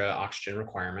extra oxygen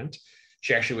requirement.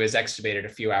 She actually was extubated a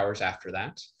few hours after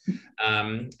that.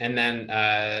 And then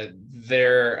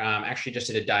they're actually just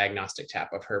did a diagnostic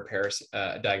tap of her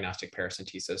diagnostic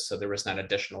paracentesis. So there was not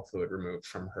additional fluid removed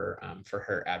from her for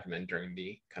her abdomen during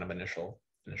the kind of initial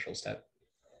step.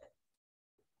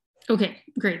 Okay,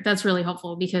 great. That's really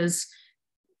helpful, because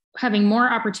having more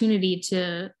opportunity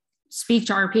to speak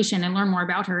to our patient and learn more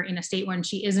about her in a state when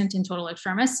she isn't in total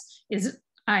extremis is,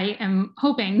 I am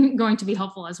hoping, going to be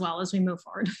helpful as well as we move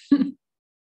forward.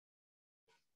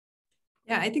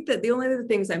 Yeah, I think that the only other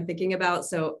things I'm thinking about,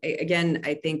 so again,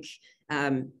 I think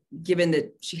given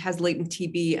that she has latent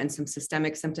TB and some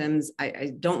systemic symptoms,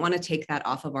 I don't want to take that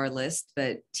off of our list,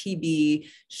 but TB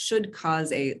should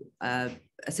cause a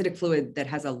acidic fluid that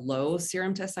has a low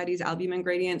serum to ascites albumin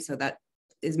gradient. So that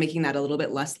is making that a little bit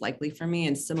less likely for me.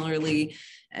 And similarly,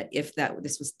 if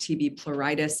this was TB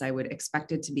pleuritis, I would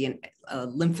expect it to be a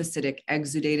lymphocytic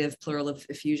exudative pleural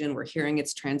effusion. We're hearing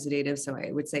it's transudative. So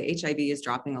I would say HIV is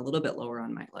dropping a little bit lower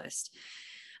on my list.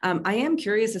 I am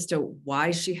curious as to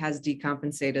why she has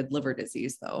decompensated liver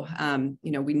disease, though.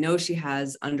 We know she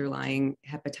has underlying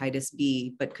hepatitis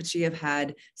B, but could she have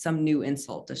had some new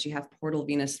insult? Does she have portal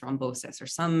venous thrombosis or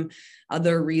some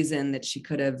other reason that she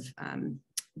could have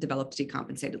developed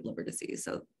decompensated liver disease?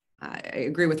 So I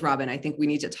agree with Robin. I think we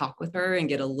need to talk with her and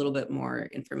get a little bit more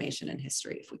information and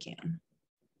history if we can.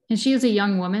 And she is a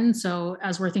young woman. So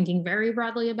as we're thinking very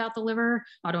broadly about the liver,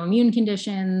 autoimmune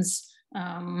conditions,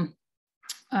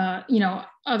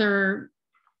 other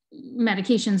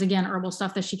medications, again, herbal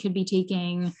stuff that she could be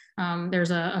taking.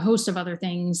 There's a host of other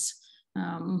things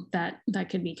that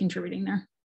could be contributing there.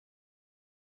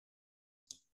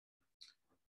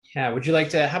 Yeah, would you like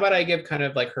to, how about I give kind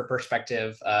of like her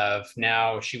perspective of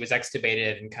now she was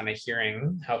extubated and kind of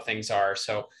hearing how things are.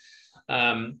 So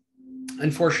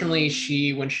unfortunately,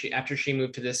 after she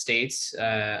moved to the States,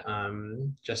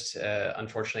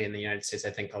 unfortunately in the United States,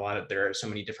 I think there are so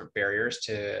many different barriers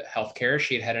to healthcare.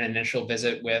 She had an initial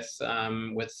visit with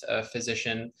a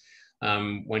physician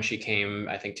when she came,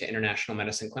 I think, to International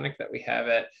Medicine Clinic that we have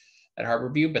at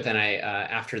Harborview. But then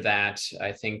after that,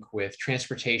 I think with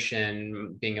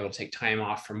transportation, being able to take time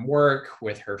off from work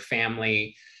with her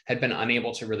family, had been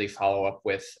unable to really follow up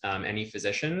with any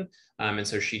physician. And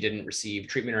so she didn't receive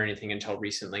treatment or anything until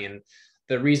recently. And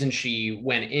the reason she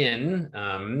went in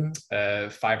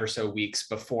 5 or so weeks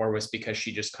before was because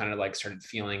she just kind of like started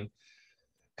feeling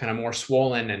kind of more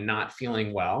swollen and not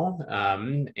feeling well.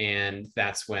 And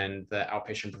that's when the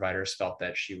outpatient providers felt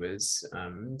that she was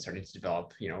starting to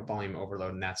develop, volume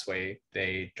overload. And that's why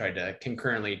they tried to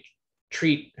concurrently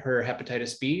treat her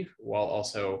hepatitis B while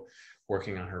also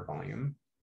working on her volume.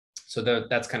 So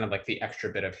that's kind of like the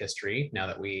extra bit of history now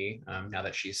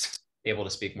that she's able to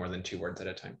speak more than 2 words at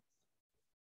a time.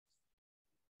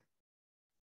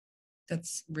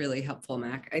 That's really helpful,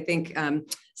 Mac. I think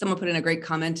someone put in a great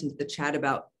comment into the chat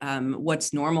about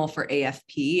what's normal for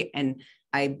AFP. And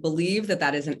I believe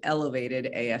that is an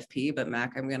elevated AFP, but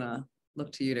Mac, I'm gonna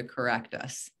look to you to correct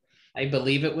us. I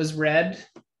believe it was red.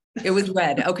 It was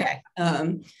red, okay.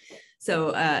 So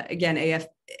again,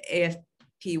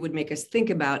 AFP would make us think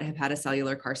about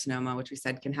hepatocellular carcinoma, which we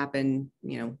said can happen,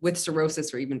 with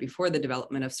cirrhosis or even before the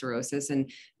development of cirrhosis.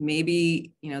 And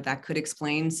maybe, that could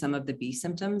explain some of the B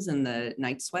symptoms and the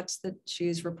night sweats that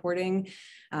she's reporting.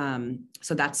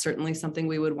 So that's certainly something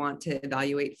we would want to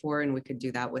evaluate for, and we could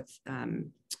do that with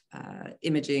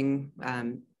imaging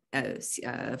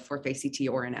for face CT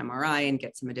or an MRI and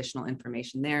get some additional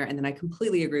information there. And then I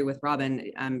completely agree with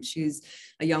Robin. She's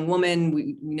a young woman.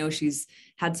 We know she's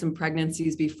had some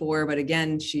pregnancies before, but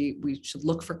again, we should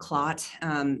look for clot.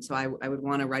 So I would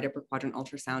want to write up a quadrant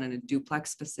ultrasound and a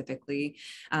duplex specifically.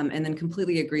 And then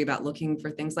completely agree about looking for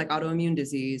things like autoimmune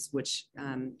disease, which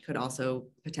could also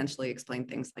potentially explain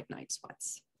things like night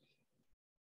sweats.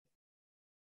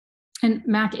 And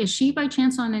Mac, is she by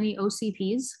chance on any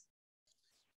OCPs?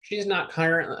 She's not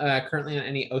currently on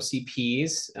any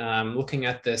OCPs. Looking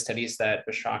at the studies that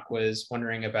Basak was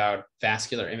wondering about,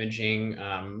 vascular imaging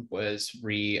was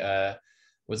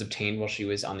obtained while she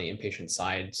was on the inpatient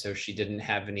side. So she didn't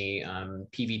have any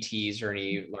PVTs or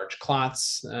any large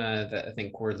clots that I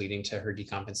think were leading to her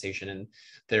decompensation. And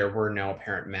there were no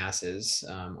apparent masses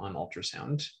on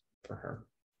ultrasound for her.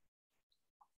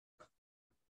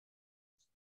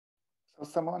 So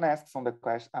someone asks on the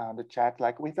question, the chat,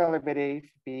 like with elevated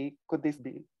AFP, could this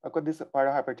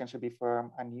portal hypertension be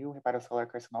from a new hepatocellular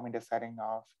carcinoma in the setting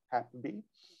of Hep B?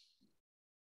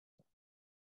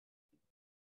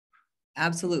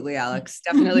 Absolutely, Alex.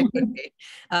 Definitely could be.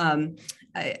 I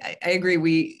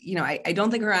agree. I don't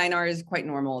think her INR is quite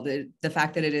normal. The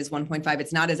fact that it is 1.5,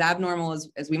 it's not as abnormal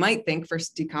as we might think for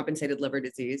decompensated liver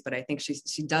disease, but I think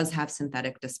she does have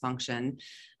synthetic dysfunction.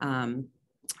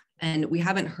 And we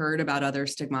haven't heard about other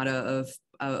stigmata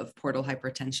of portal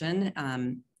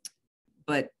hypertension,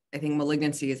 but I think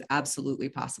malignancy is absolutely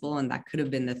possible, and that could have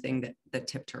been the thing that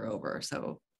tipped her over.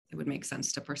 So it would make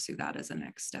sense to pursue that as a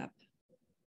next step.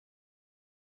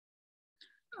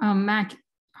 Mac,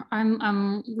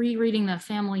 I'm rereading the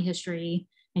family history,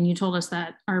 and you told us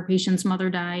that our patient's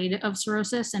mother died of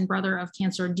cirrhosis and brother of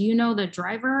cancer. Do you know the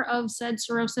driver of said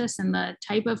cirrhosis and the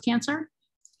type of cancer?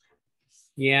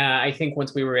 Yeah, I think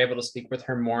once we were able to speak with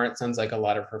her more, it sounds like a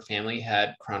lot of her family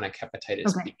had chronic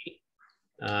hepatitis B.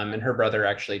 And her brother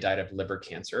actually died of liver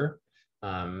cancer,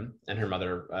 and her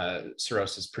mother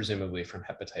cirrhosis, presumably from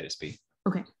hepatitis B.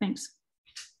 Okay, thanks.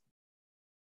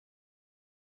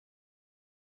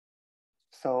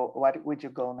 So where would you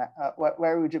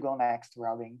go next,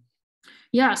 Robin?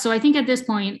 Yeah, so I think at this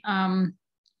point,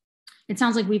 it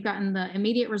sounds like we've gotten the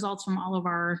immediate results from all of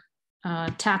our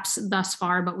TAPs thus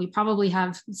far, but we probably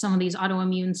have some of these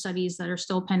autoimmune studies that are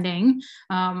still pending.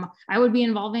 I would be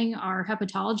involving our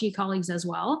hepatology colleagues as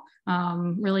well.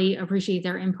 Really appreciate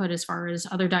their input as far as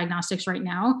other diagnostics right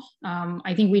now.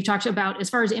 I think we've talked about,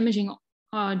 as far as imaging,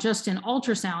 just an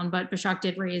ultrasound, but Basak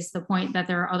did raise the point that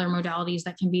there are other modalities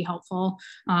that can be helpful.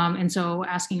 And so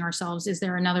asking ourselves, is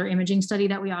there another imaging study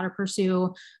that we ought to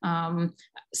pursue?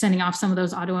 Sending off some of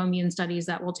those autoimmune studies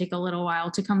that will take a little while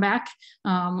to come back,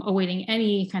 awaiting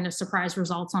any kind of surprise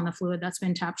results on the fluid that's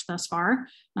been tapped thus far,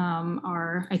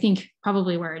 are, I think,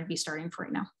 probably where I'd be starting for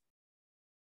right now.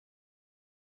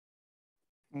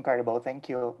 Incredible, thank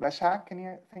you. Basak,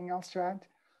 anything else to add?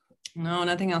 No,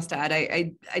 nothing else to add.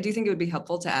 I do think it would be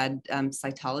helpful to add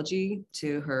cytology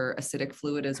to her acidic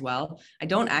fluid as well. I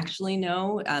don't actually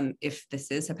know if this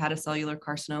is hepatocellular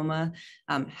carcinoma,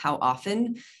 how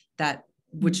often that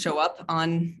would show up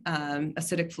on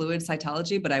acidic fluid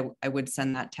cytology, but I would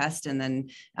send that test, and then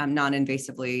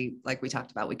non-invasively, like we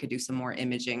talked about, we could do some more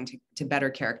imaging to better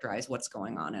characterize what's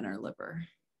going on in our liver.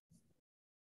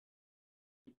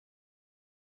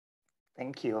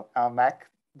 Thank you. Mac,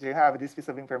 do you have this piece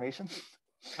of information?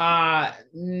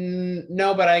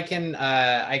 No, but I can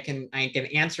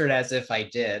answer it as if I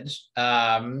did.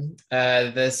 The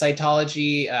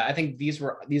cytology, I think these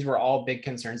were all big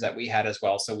concerns that we had as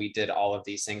well. So we did all of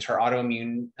these things. Her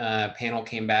autoimmune panel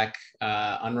came back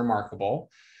unremarkable.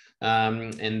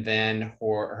 And then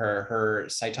for her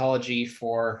cytology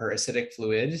for her acidic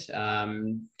fluid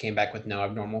came back with no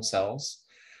abnormal cells.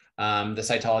 The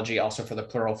cytology also for the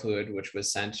pleural fluid, which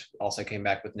was sent, also came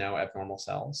back with no abnormal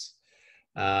cells.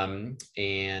 And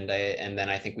then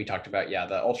I think we talked about, yeah,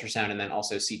 the ultrasound, and then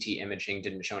also CT imaging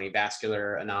didn't show any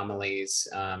vascular anomalies.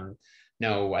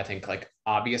 No, I think like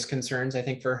obvious concerns, I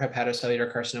think, for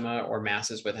hepatocellular carcinoma or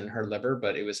masses within her liver,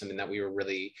 but it was something that we were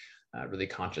really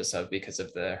conscious of because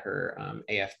of her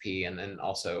AFP, and then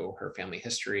also her family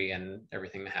history and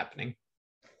everything happening.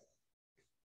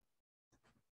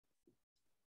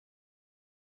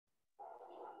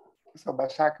 So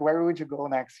Basak, where would you go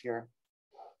next here?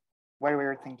 What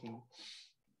were you thinking?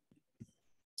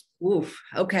 Oof,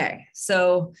 okay.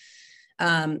 So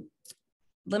let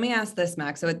me ask this,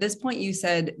 Max. So at this point you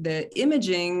said the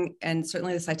imaging and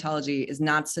certainly the cytology is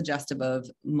not suggestive of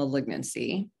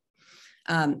malignancy.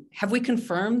 Have we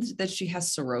confirmed that she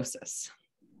has cirrhosis?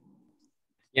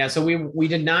 Yeah, so we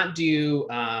did not do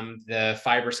the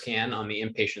fiber scan on the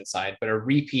inpatient side, but a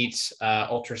repeat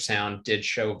ultrasound did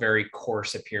show very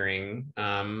coarse appearing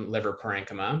liver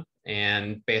parenchyma.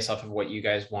 And based off of what you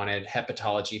guys wanted,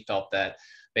 hepatology felt that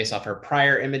based off her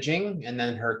prior imaging and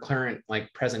then her current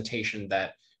presentation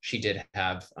that she did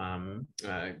have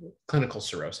clinical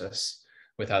cirrhosis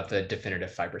without the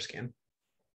definitive fiber scan.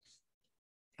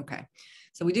 Okay.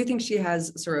 So we do think she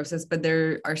has cirrhosis, but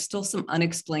there are still some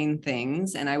unexplained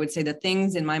things. And I would say the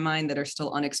things in my mind that are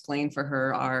still unexplained for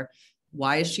her are,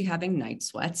 why is she having night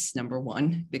sweats? Number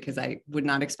one, because I would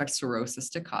not expect cirrhosis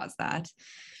to cause that.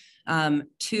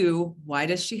 Two, why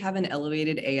does she have an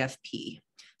elevated AFP?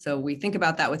 So we think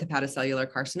about that with hepatocellular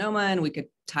carcinoma, and we could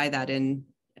tie that in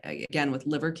again with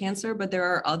liver cancer, but there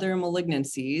are other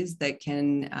malignancies that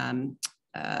can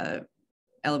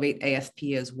elevate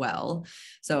AFP as well.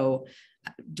 So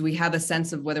do we have a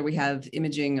sense of whether we have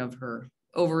imaging of her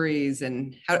ovaries,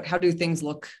 and how do things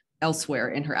look elsewhere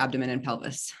in her abdomen and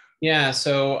pelvis? Yeah,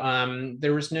 so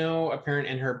there was no apparent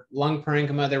in her lung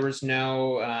parenchyma. There was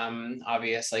no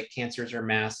obvious like cancers or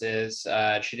masses.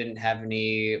 She didn't have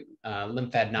any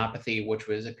lymphadenopathy, which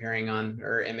was appearing on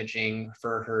her imaging.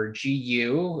 For her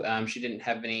GU, she didn't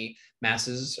have any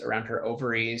masses around her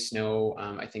ovaries. No,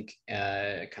 I think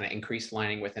kind of increased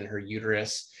lining within her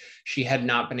uterus. She had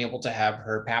not been able to have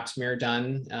her Pap smear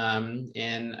done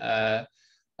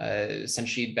since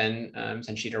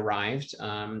she'd arrived,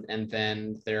 and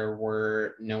then there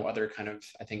were no other kind of,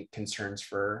 I think, concerns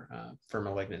for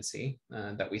malignancy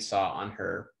that we saw on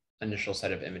her initial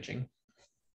set of imaging.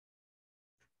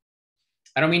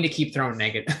 I don't mean to keep throwing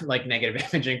negative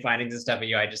imaging findings and stuff at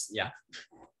you. Yeah.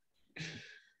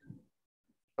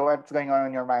 What's going on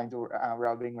in your mind,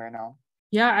 Robin, right now?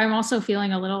 Yeah, I'm also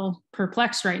feeling a little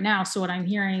perplexed right now. So what I'm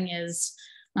hearing is,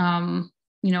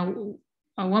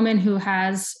 a woman who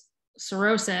has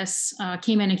cirrhosis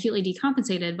came in acutely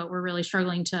decompensated, but we're really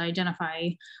struggling to identify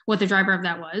what the driver of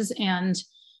that was. And,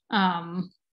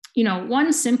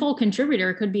 one simple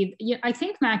contributor could be, I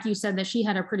think, Mack, you said that she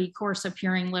had a pretty coarse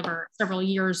appearing liver several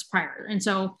years prior. And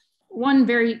so one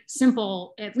very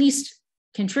simple, at least,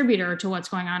 contributor to what's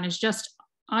going on is just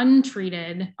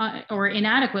untreated or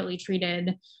inadequately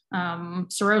treated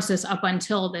cirrhosis up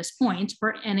until this point.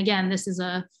 And again, this is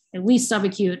at least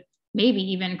subacute, maybe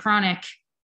even chronic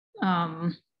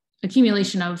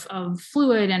accumulation of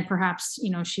fluid, and perhaps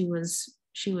she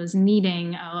was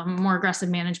needing more aggressive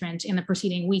management in the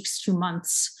preceding weeks to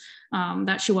months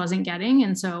that she wasn't getting,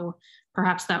 and so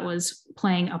perhaps that was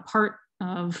playing a part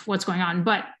of what's going on.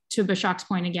 But to Basak's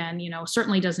point again,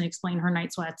 certainly doesn't explain her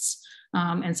night sweats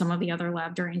and some of the other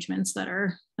lab derangements that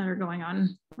are going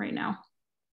on right now.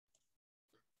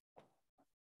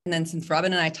 And then since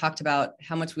Robin and I talked about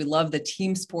how much we love the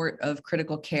team sport of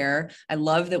critical care, I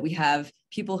love that we have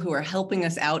people who are helping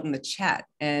us out in the chat.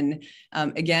 And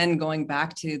again, going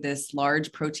back to this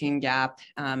large protein gap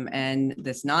and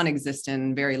this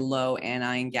non-existent, very low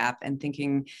anion gap, and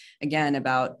thinking again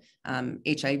about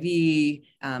HIV,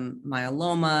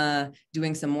 myeloma,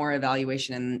 doing some more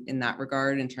evaluation in that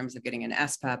regard in terms of getting an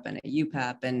SPEP and a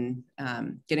UPEP and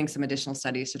getting some additional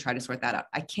studies to try to sort that out.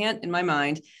 I can't, in my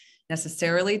mind,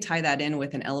 necessarily tie that in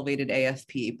with an elevated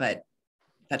AFP, but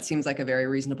that seems like a very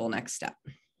reasonable next step.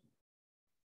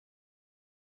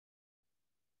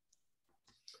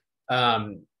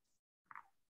 I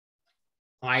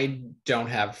don't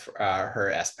have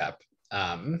her SPEP,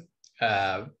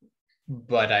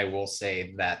 but I will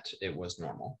say that it was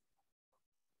normal.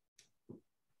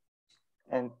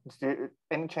 And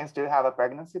any chance do you have a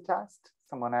pregnancy test?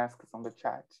 Someone asked on the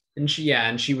chat. And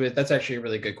she was, that's actually a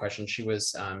really good question. She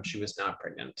was not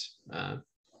pregnant. And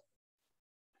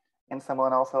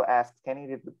someone also asked, can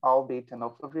it all be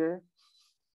tenofovir?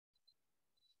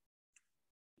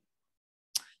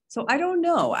 So I don't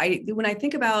know. When I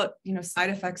think about, side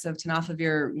effects of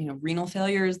tenofovir, renal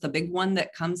failure is the big one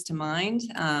that comes to mind.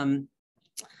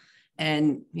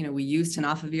 And, we use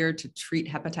tenofovir to treat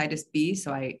hepatitis B.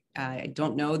 So I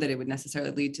don't know that it would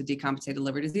necessarily lead to decompensated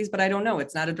liver disease, but I don't know.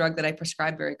 It's not a drug that I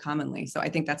prescribe very commonly. So I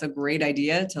think that's a great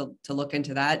idea to look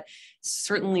into that.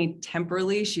 Certainly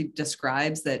temporally, she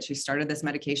describes that she started this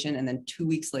medication and then 2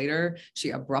 weeks later, she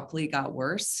abruptly got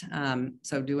worse.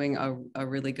 So doing a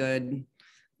really good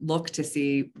look to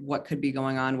see what could be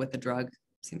going on with the drug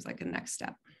seems like a next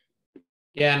step.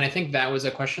 Yeah, and I think that was a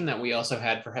question that we also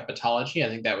had for hepatology. I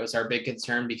think that was our big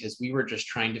concern because we were just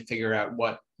trying to figure out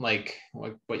what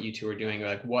you two were doing,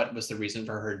 like what was the reason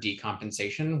for her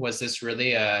decompensation? Was this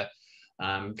really a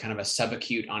kind of a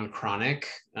subacute on chronic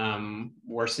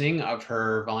worsening of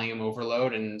her volume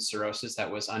overload and cirrhosis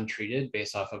that was untreated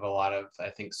based off of a lot of, I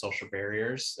think, social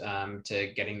barriers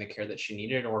to getting the care that she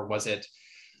needed? Or was it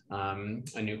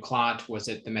a new clot? Was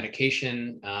it the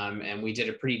medication? And we did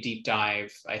a pretty deep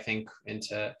dive, I think,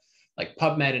 into like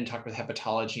PubMed and talked with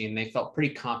hepatology, and they felt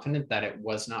pretty confident that it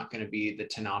was not going to be the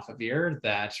tenofovir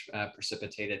that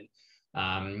precipitated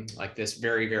like this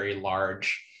very, very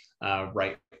large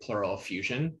right pleural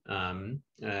effusion. And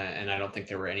I don't think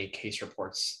there were any case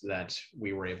reports that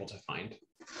we were able to find.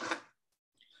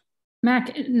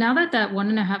 Mack, now that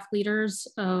 1.5 liters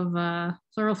of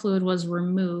pleural fluid was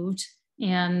removed,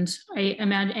 and I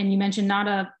imagine, and you mentioned not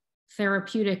a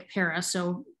therapeutic para,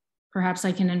 so perhaps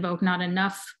I can invoke not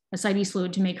enough ascites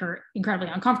fluid to make her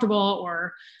incredibly uncomfortable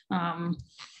or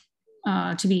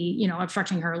to be,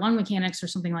 obstructing her lung mechanics or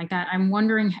something like that. I'm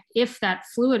wondering if that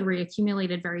fluid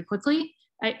reaccumulated very quickly,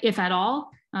 if at all.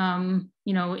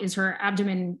 Is her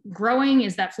abdomen growing?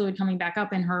 Is that fluid coming back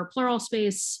up in her pleural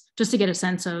space? Just to get a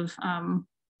sense of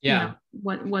Yeah.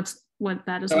 What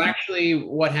that is. So actually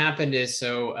what happened is,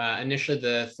 so initially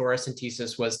the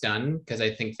thoracentesis was done because I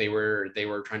think they were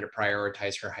trying to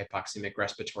prioritize her hypoxemic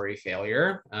respiratory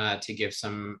failure to give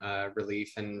some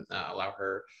relief and allow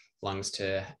her lungs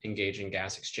to engage in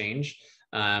gas exchange.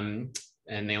 And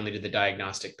they only did the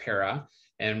diagnostic para.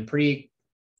 And pretty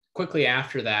quickly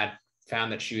after that,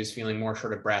 found that she was feeling more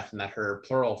short of breath and that her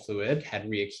pleural fluid had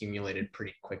reaccumulated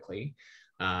pretty quickly.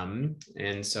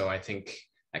 And so I think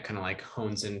that kind of like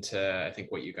hones into, I think,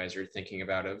 what you guys are thinking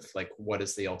about of like, what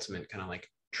is the ultimate kind of like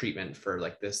treatment for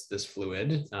like this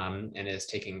fluid, and is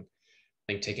taking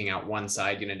out one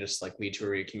side going to just like lead to a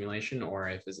reaccumulation, or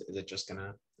is it just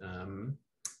gonna,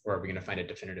 or are we going to find a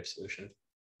definitive solution?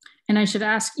 And I should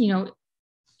ask,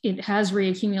 it has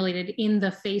reaccumulated in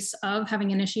the face of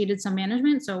having initiated some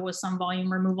management. So was some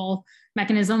volume removal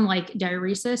mechanism like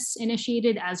diuresis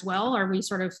initiated as well? Are we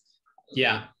sort of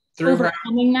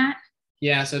overcoming that?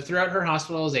 Yeah, so throughout her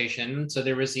hospitalization, so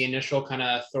there was the initial kind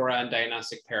of thora and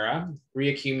diagnostic para,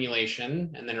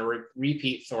 reaccumulation, and then a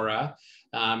repeat thora.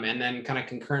 And then kind of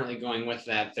concurrently going with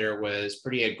that, there was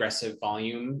pretty aggressive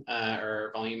volume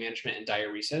management and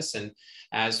diuresis. And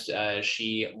as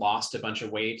she lost a bunch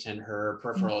of weight and her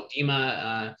peripheral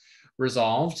edema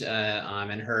resolved,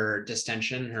 and her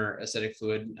distension, her acidic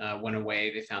fluid went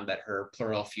away, they found that her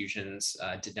pleural effusions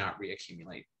did not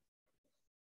reaccumulate.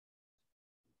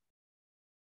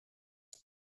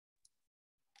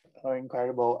 Oh,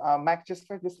 incredible. Mac, just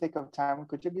for the sake of time,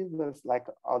 could you give us like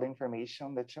all the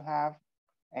information that you have?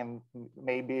 And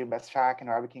maybe Basak and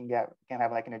Robbie can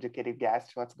have like an educated guess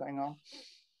to what's going on.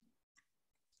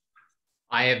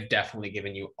 I have definitely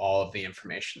given you all of the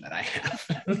information that I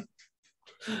have.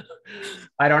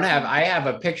 I have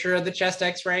a picture of the chest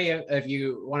x-ray if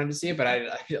you wanted to see it, but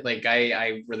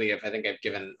I really have, I think I've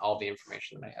given all the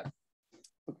information that I have.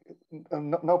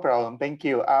 No problem. Thank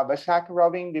you. Basak,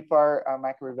 Robin, before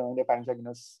Mac revealing the pattern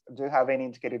diagnosis, do you have any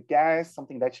indicated guess,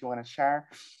 something that you want to share?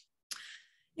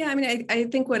 Yeah, I mean, I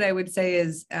think what I would say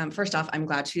is, first off, I'm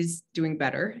glad she's doing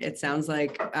better. It sounds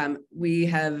like we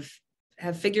have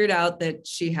figured out that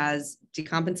she has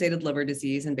decompensated liver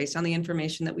disease. And based on the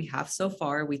information that we have so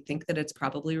far, we think that it's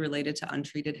probably related to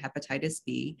untreated hepatitis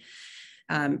B.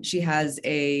 She has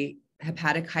a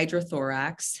hepatic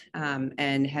hydrothorax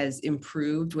and has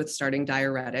improved with starting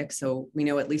diuretics. So we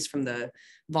know, at least from the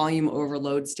volume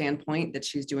overload standpoint, that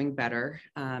she's doing better.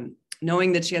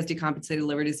 Knowing that she has decompensated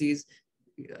liver disease,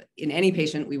 in any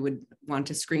patient, we would want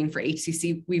to screen for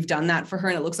HCC. We've done that for her,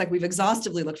 and it looks like we've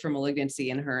exhaustively looked for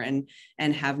malignancy in her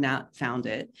and have not found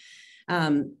it.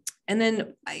 And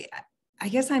then I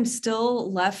guess I'm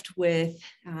still left with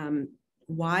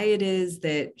why it is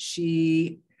that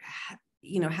she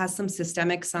has some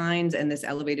systemic signs and this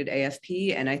elevated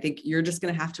AFP. And I think you're just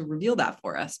going to have to reveal that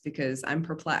for us, because I'm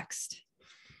perplexed.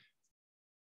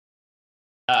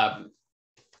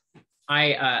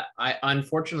 I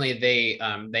unfortunately, they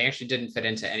actually didn't fit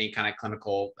into any kind of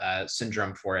clinical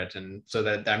syndrome for it, and so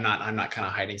that I'm not kind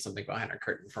of hiding something behind a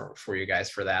curtain for you guys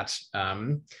for that.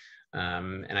 And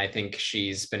I think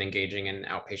she's been engaging in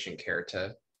outpatient care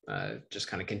to just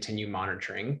kind of continue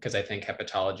monitoring, because I think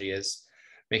hepatology is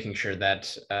making sure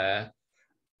that the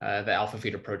alpha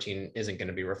fetoprotein isn't going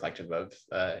to be reflective of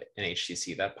an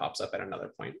HCC that pops up at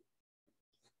another point.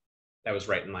 That was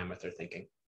right in line with their thinking.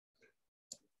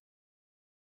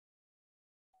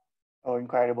 Oh,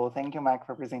 incredible. Thank you, Mac,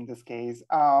 for presenting this case.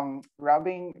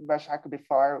 Robin, Basak,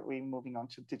 before we moving on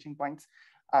to teaching points,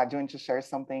 do you want to share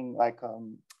something like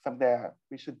something that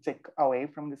we should take away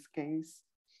from this case?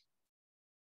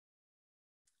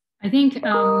 I think,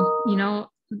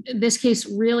 this case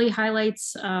really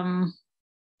highlights, an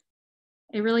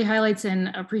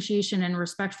appreciation and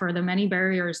respect for the many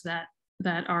barriers that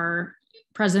are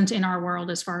present in our world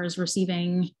as far as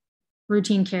receiving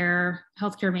routine care,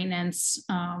 healthcare maintenance,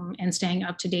 and staying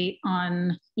up to date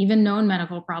on even known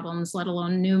medical problems, let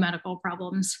alone new medical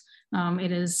problems.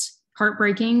 It is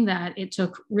heartbreaking that it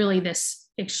took really this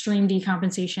extreme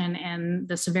decompensation and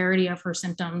the severity of her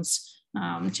symptoms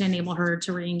to enable her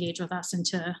to re-engage with us and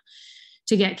to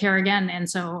get care again. And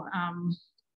so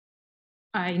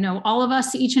I know all of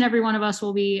us, each and every one of us,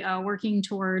 will be working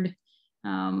toward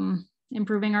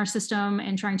improving our system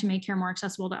and trying to make care more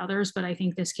accessible to others. But I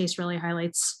think this case really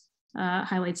highlights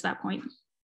that point.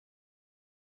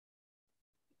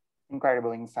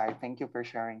 Incredible insight. Thank you for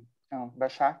sharing.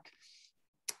 Basak?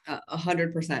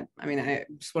 100%. I mean, I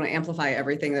just want to amplify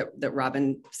everything that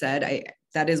Robin said.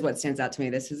 That is what stands out to me.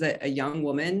 This is a young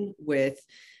woman with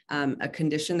a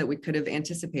condition that we could have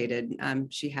anticipated.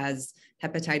 She has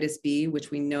hepatitis B,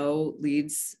 which we know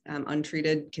leads,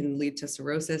 untreated, can lead to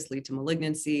cirrhosis, lead to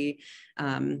malignancy.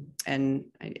 And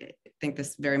I think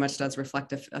this very much does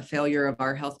reflect a failure of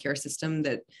our healthcare system,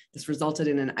 that this resulted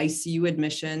in an ICU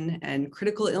admission and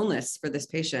critical illness for this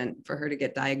patient, for her to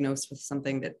get diagnosed with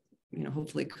something that, you know,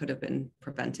 hopefully could have been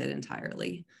prevented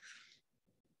entirely.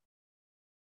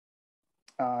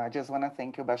 I just want to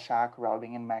thank you, Basak,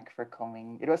 Robin, and Mack for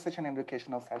coming. It was such an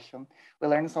educational session. We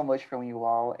learned so much from you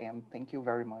all, and thank you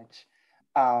very much.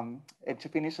 And to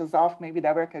finish us off, maybe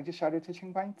Deborah, can you share your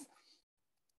teaching points?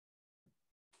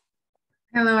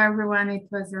 Hello, everyone. It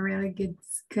was a really good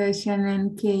discussion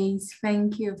and case.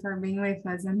 Thank you for being with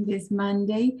us on this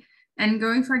Monday. And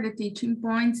going for the teaching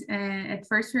points, at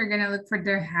first we're going to look for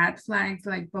the red flags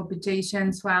like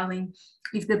palpitation, swelling,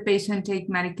 if the patient take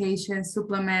medication,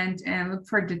 supplement, and look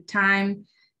for the time.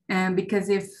 Because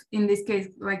if in this case,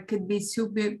 like could be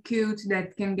subacute,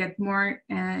 that can get more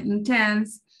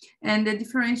intense. And the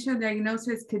differential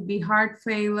diagnosis could be heart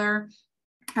failure,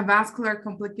 a vascular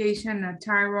complication, a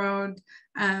thyroid,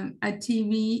 a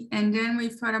TB, and then we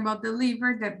thought about the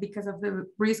liver, that because of the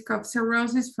risk of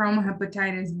cirrhosis from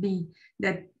hepatitis B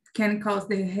that can cause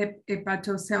the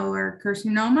hepatocellular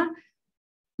carcinoma,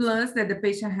 plus that the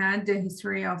patient had the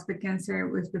history of the cancer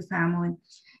with the family.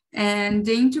 And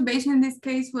the intubation in this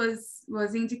case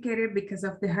was indicated because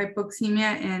of the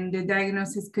hypoxemia, and the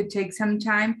diagnosis could take some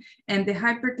time, and the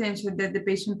hypertension that the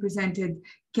patient presented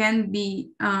can be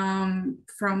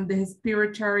from the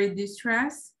respiratory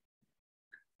distress.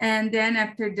 And then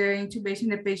after the intubation,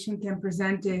 the patient can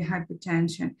present the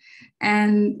hypertension.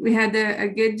 And we had a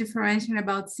good differentiation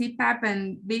about CPAP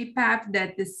and BPAP,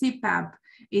 that the CPAP,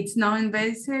 it's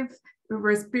non-invasive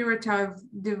respiratory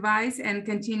device and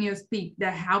continuous PEEP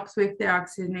that helps with the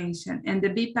oxygenation. And the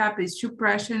BPAP is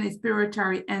suppression,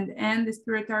 respiratory and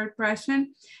expiratory pressure,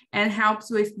 and helps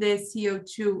with the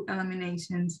CO2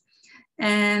 eliminations.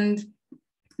 And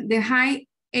the high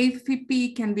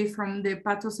AFP can be from the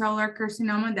hepatocellular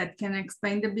carcinoma that can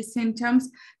explain the B symptoms,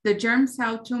 the germ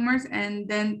cell tumors, and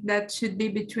then that should be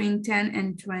between 10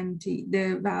 and 20,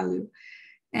 the value.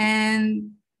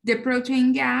 And the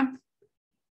protein gap,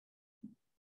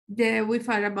 we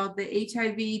thought about the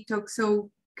HIV,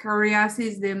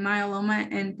 toxocariasis, the myeloma,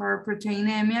 and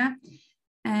paraproteinemia.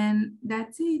 And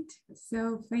that's it.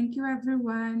 So thank you,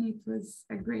 everyone. It was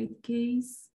a great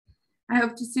case. I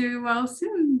hope to see you all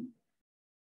soon.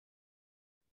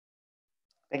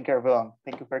 Thank you, everyone.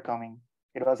 Thank you for coming.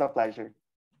 It was a pleasure.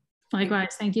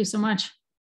 Likewise. Thank you so much.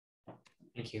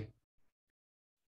 Thank you.